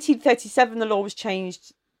 In 1937, the law was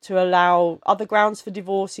changed to allow other grounds for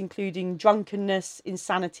divorce, including drunkenness,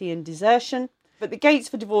 insanity and desertion. But the gates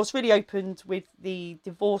for divorce really opened with the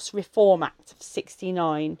Divorce Reform Act of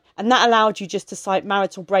 1969. And that allowed you just to cite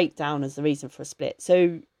marital breakdown as the reason for a split.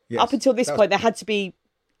 So up until this point, there had to be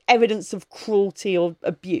evidence of cruelty or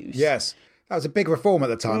abuse. Yes. That was a big reform at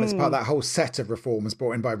the time. It's part of that whole set of reforms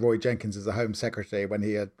brought in by Roy Jenkins as the Home Secretary when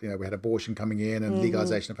he had, we had abortion coming in and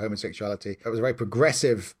legalisation of homosexuality. It was a very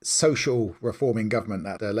progressive social reforming government,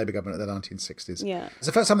 that Labour government of the 1960s. Yeah. It's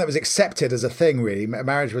the first time that was accepted as a thing, really.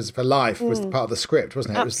 Marriage was for life was part of the script,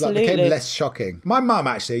 wasn't it? Absolutely. It became less shocking. My mum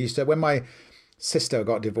actually used to, when my sister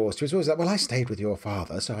got divorced, she was always like, "Well, I stayed with your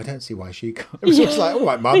father, so I don't see why she can't." It was always like, "All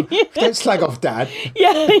right, mum, don't slag off dad."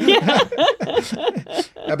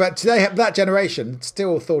 But today, that generation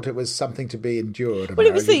still thought it was something to be endured. Well,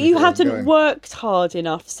 it was that you hadn't worked hard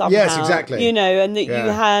enough somehow. Yes, exactly. And that you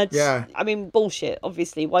had, I mean, bullshit,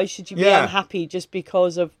 obviously. Why should you be unhappy just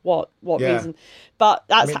because of what reason? But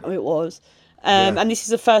that's how it was. And this is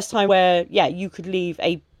the first time where, you could leave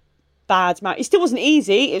a bad marriage. It still wasn't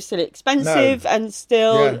easy. It was still expensive, and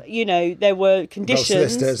still, there were conditions.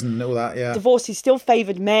 Solicitors and all that. Yeah, divorces still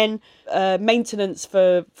favoured men. Maintenance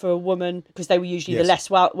for a woman, because they were usually the less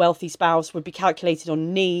wealthy spouse, would be calculated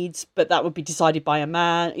on needs, but that would be decided by a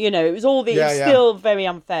man. It was all still very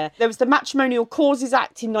unfair. There was the Matrimonial Causes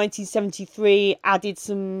Act in 1973, added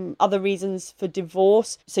some other reasons for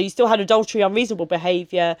divorce. So you still had adultery, unreasonable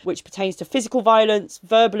behaviour, which pertains to physical violence,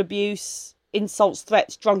 verbal abuse, insults,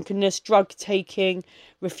 threats, drunkenness, drug taking,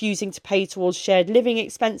 refusing to pay towards shared living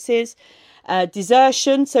expenses,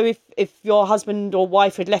 desertion. So if your husband or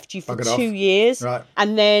wife had left you for 2 years,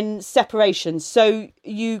 and then separation. So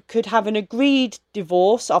you could have an agreed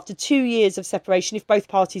divorce after 2 years of separation if both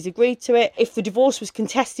parties agreed to it. If the divorce was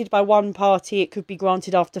contested by one party, it could be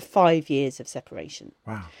granted after 5 years of separation.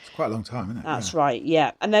 Wow, it's quite a long time, isn't it? That's right,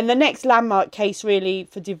 yeah. And then the next landmark case really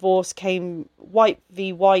for divorce came White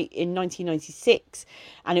v. White in 1996.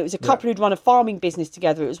 And it was a couple who'd run a farming business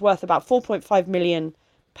together. It was worth about £4.5 million.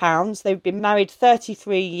 They've been married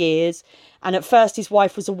 33 years, and at first his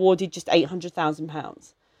wife was awarded just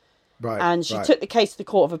 £800,000. Right. And she took the case to the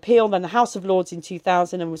Court of Appeal, then the House of Lords in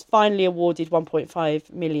 2000, and was finally awarded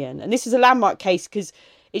 £1.5 million. And this was a landmark case because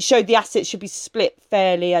it showed the assets should be split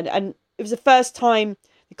fairly, and it was the first time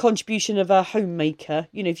the contribution of a homemaker,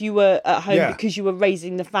 if you were at home because you were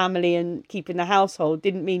raising the family and keeping the household,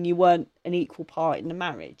 didn't mean you weren't an equal part in the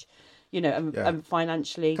marriage. And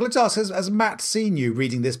financially. Can I just ask, has Matt seen you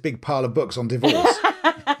reading this big pile of books on divorce?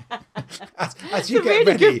 as you That's a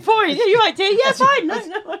really good point. Yeah, you're right, dear. Yeah, fine.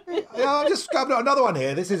 I've got another one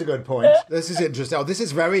here. This is a good point. This is interesting. Oh, this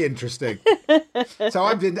is very interesting. So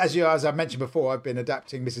I've been, as I mentioned before, I've been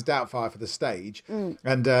adapting Mrs. Doubtfire for the stage.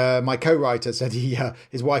 And my co-writer said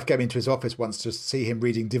his wife came into his office once to see him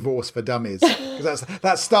reading Divorce for Dummies. Because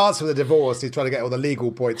that starts with a divorce. He's trying to get all the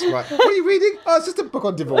legal points right. What are you reading? Oh, it's just a book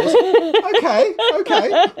on divorce. Okay.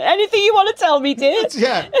 Anything you want to tell me, dear?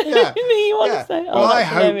 Yeah. Anything you want to say? Well,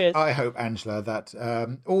 I hope, Angela, that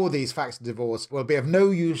all these facts of divorce will be of no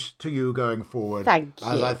use to you going forward. Thank you.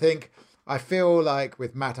 As I feel like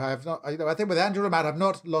with Matt, I think with Angela and Matt, I've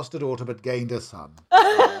not lost a daughter but gained a son.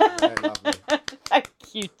 Very lovely. Thank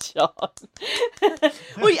you, John.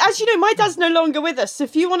 Well, as you know, my dad's no longer with us. So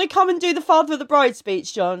if you want to come and do the Father of the Bride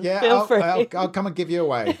speech, John, feel free. I'll come and give you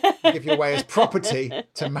away. Give you away as property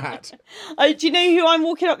to Matt. Do you know who I'm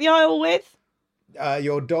walking up the aisle with?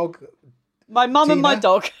 Your dog? My mum and my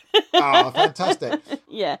dog. Oh, fantastic.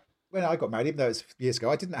 Yeah. When I got married, even though it was years ago,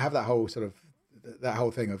 I didn't have that whole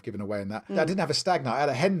thing of giving away and that. I didn't have a stag night. I had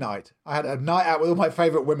a hen night. I had a night out with all my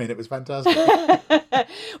favourite women. It was fantastic.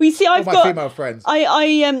 Well, you see, I've got female friends.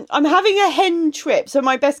 I'm having a hen trip. So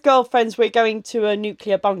my best girlfriends, we're going to a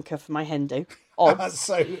nuclear bunker for my hen do. That's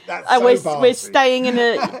so we're staying in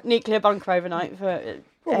a nuclear bunker overnight for.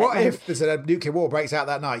 Well, what if there's a nuclear war breaks out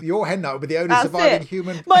that night? Your hen night would be the only surviving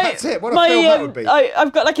human. That's it. What a film that would be.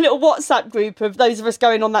 I've got like a little WhatsApp group of those of us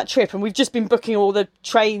going on that trip, and we've just been booking all the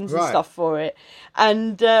trains and stuff for it.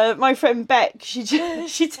 And my friend Beck, she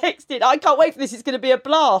texted, "I can't wait for this. It's going to be a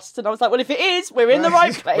blast." And I was like, "Well, if it is, we're in the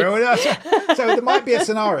right place." So there might be a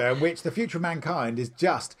scenario in which the future of mankind is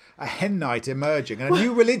just a hen night emerging, and a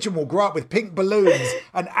new religion will grow up with pink balloons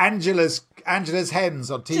and Angela's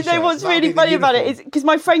hens on t-shirts. Do you know what's really funny about it? Is because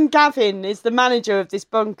my friend Gavin is the manager of this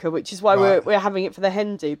bunker, which is why we're having it for the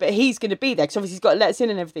hen do. But he's going to be there because obviously he's got to let us in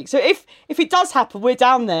and everything. So if it does happen, we're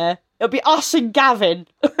down there. It'll be us and Gavin.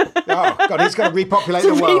 Oh, God, he's going to repopulate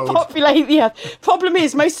the world. Repopulate the earth. Problem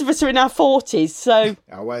is, most of us are in our 40s, so...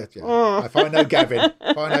 Oh, well, yeah. If I know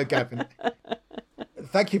Gavin.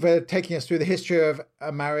 Thank you for taking us through the history of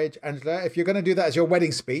a marriage, Angela. If you're going to do that as your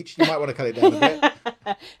wedding speech, you might want to cut it down a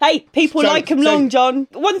bit. Hey, people like them long, John.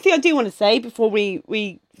 One thing I do want to say before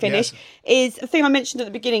we finish is the thing I mentioned at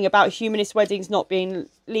the beginning about humanist weddings not being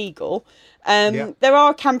legal. There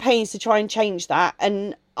are campaigns to try and change that,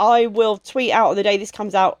 and I will tweet out on the day this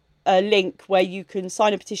comes out a link where you can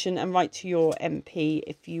sign a petition and write to your MP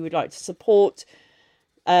if you would like to support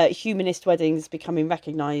humanist weddings becoming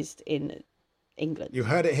recognised in England. You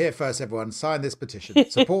heard it here first, everyone. Sign this petition.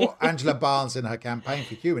 Support Angela Barnes in her campaign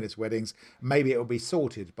for humanist weddings. Maybe it will be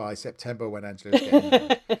sorted by September when Angela's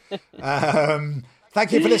getting married.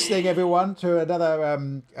 Thank you for listening, everyone, to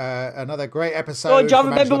another great episode. Go on, John,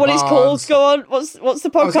 remember what it's called. Go on. What's the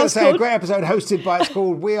podcast called? I was going to say a great episode hosted by, it's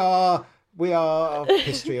called We Are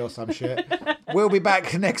History or some shit. We'll be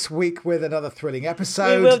back next week with another thrilling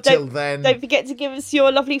episode. Till then, don't forget to give us your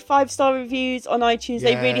lovely 5-star reviews on iTunes.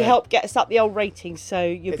 They really help get us up the old ratings, so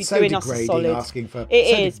you'll be doing us a solid. Asking for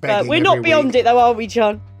it is, but we're not beyond it, though, are we,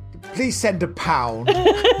 John? Please send £1.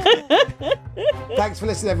 Thanks for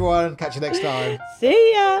listening, everyone. Catch you next time.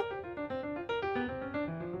 See ya.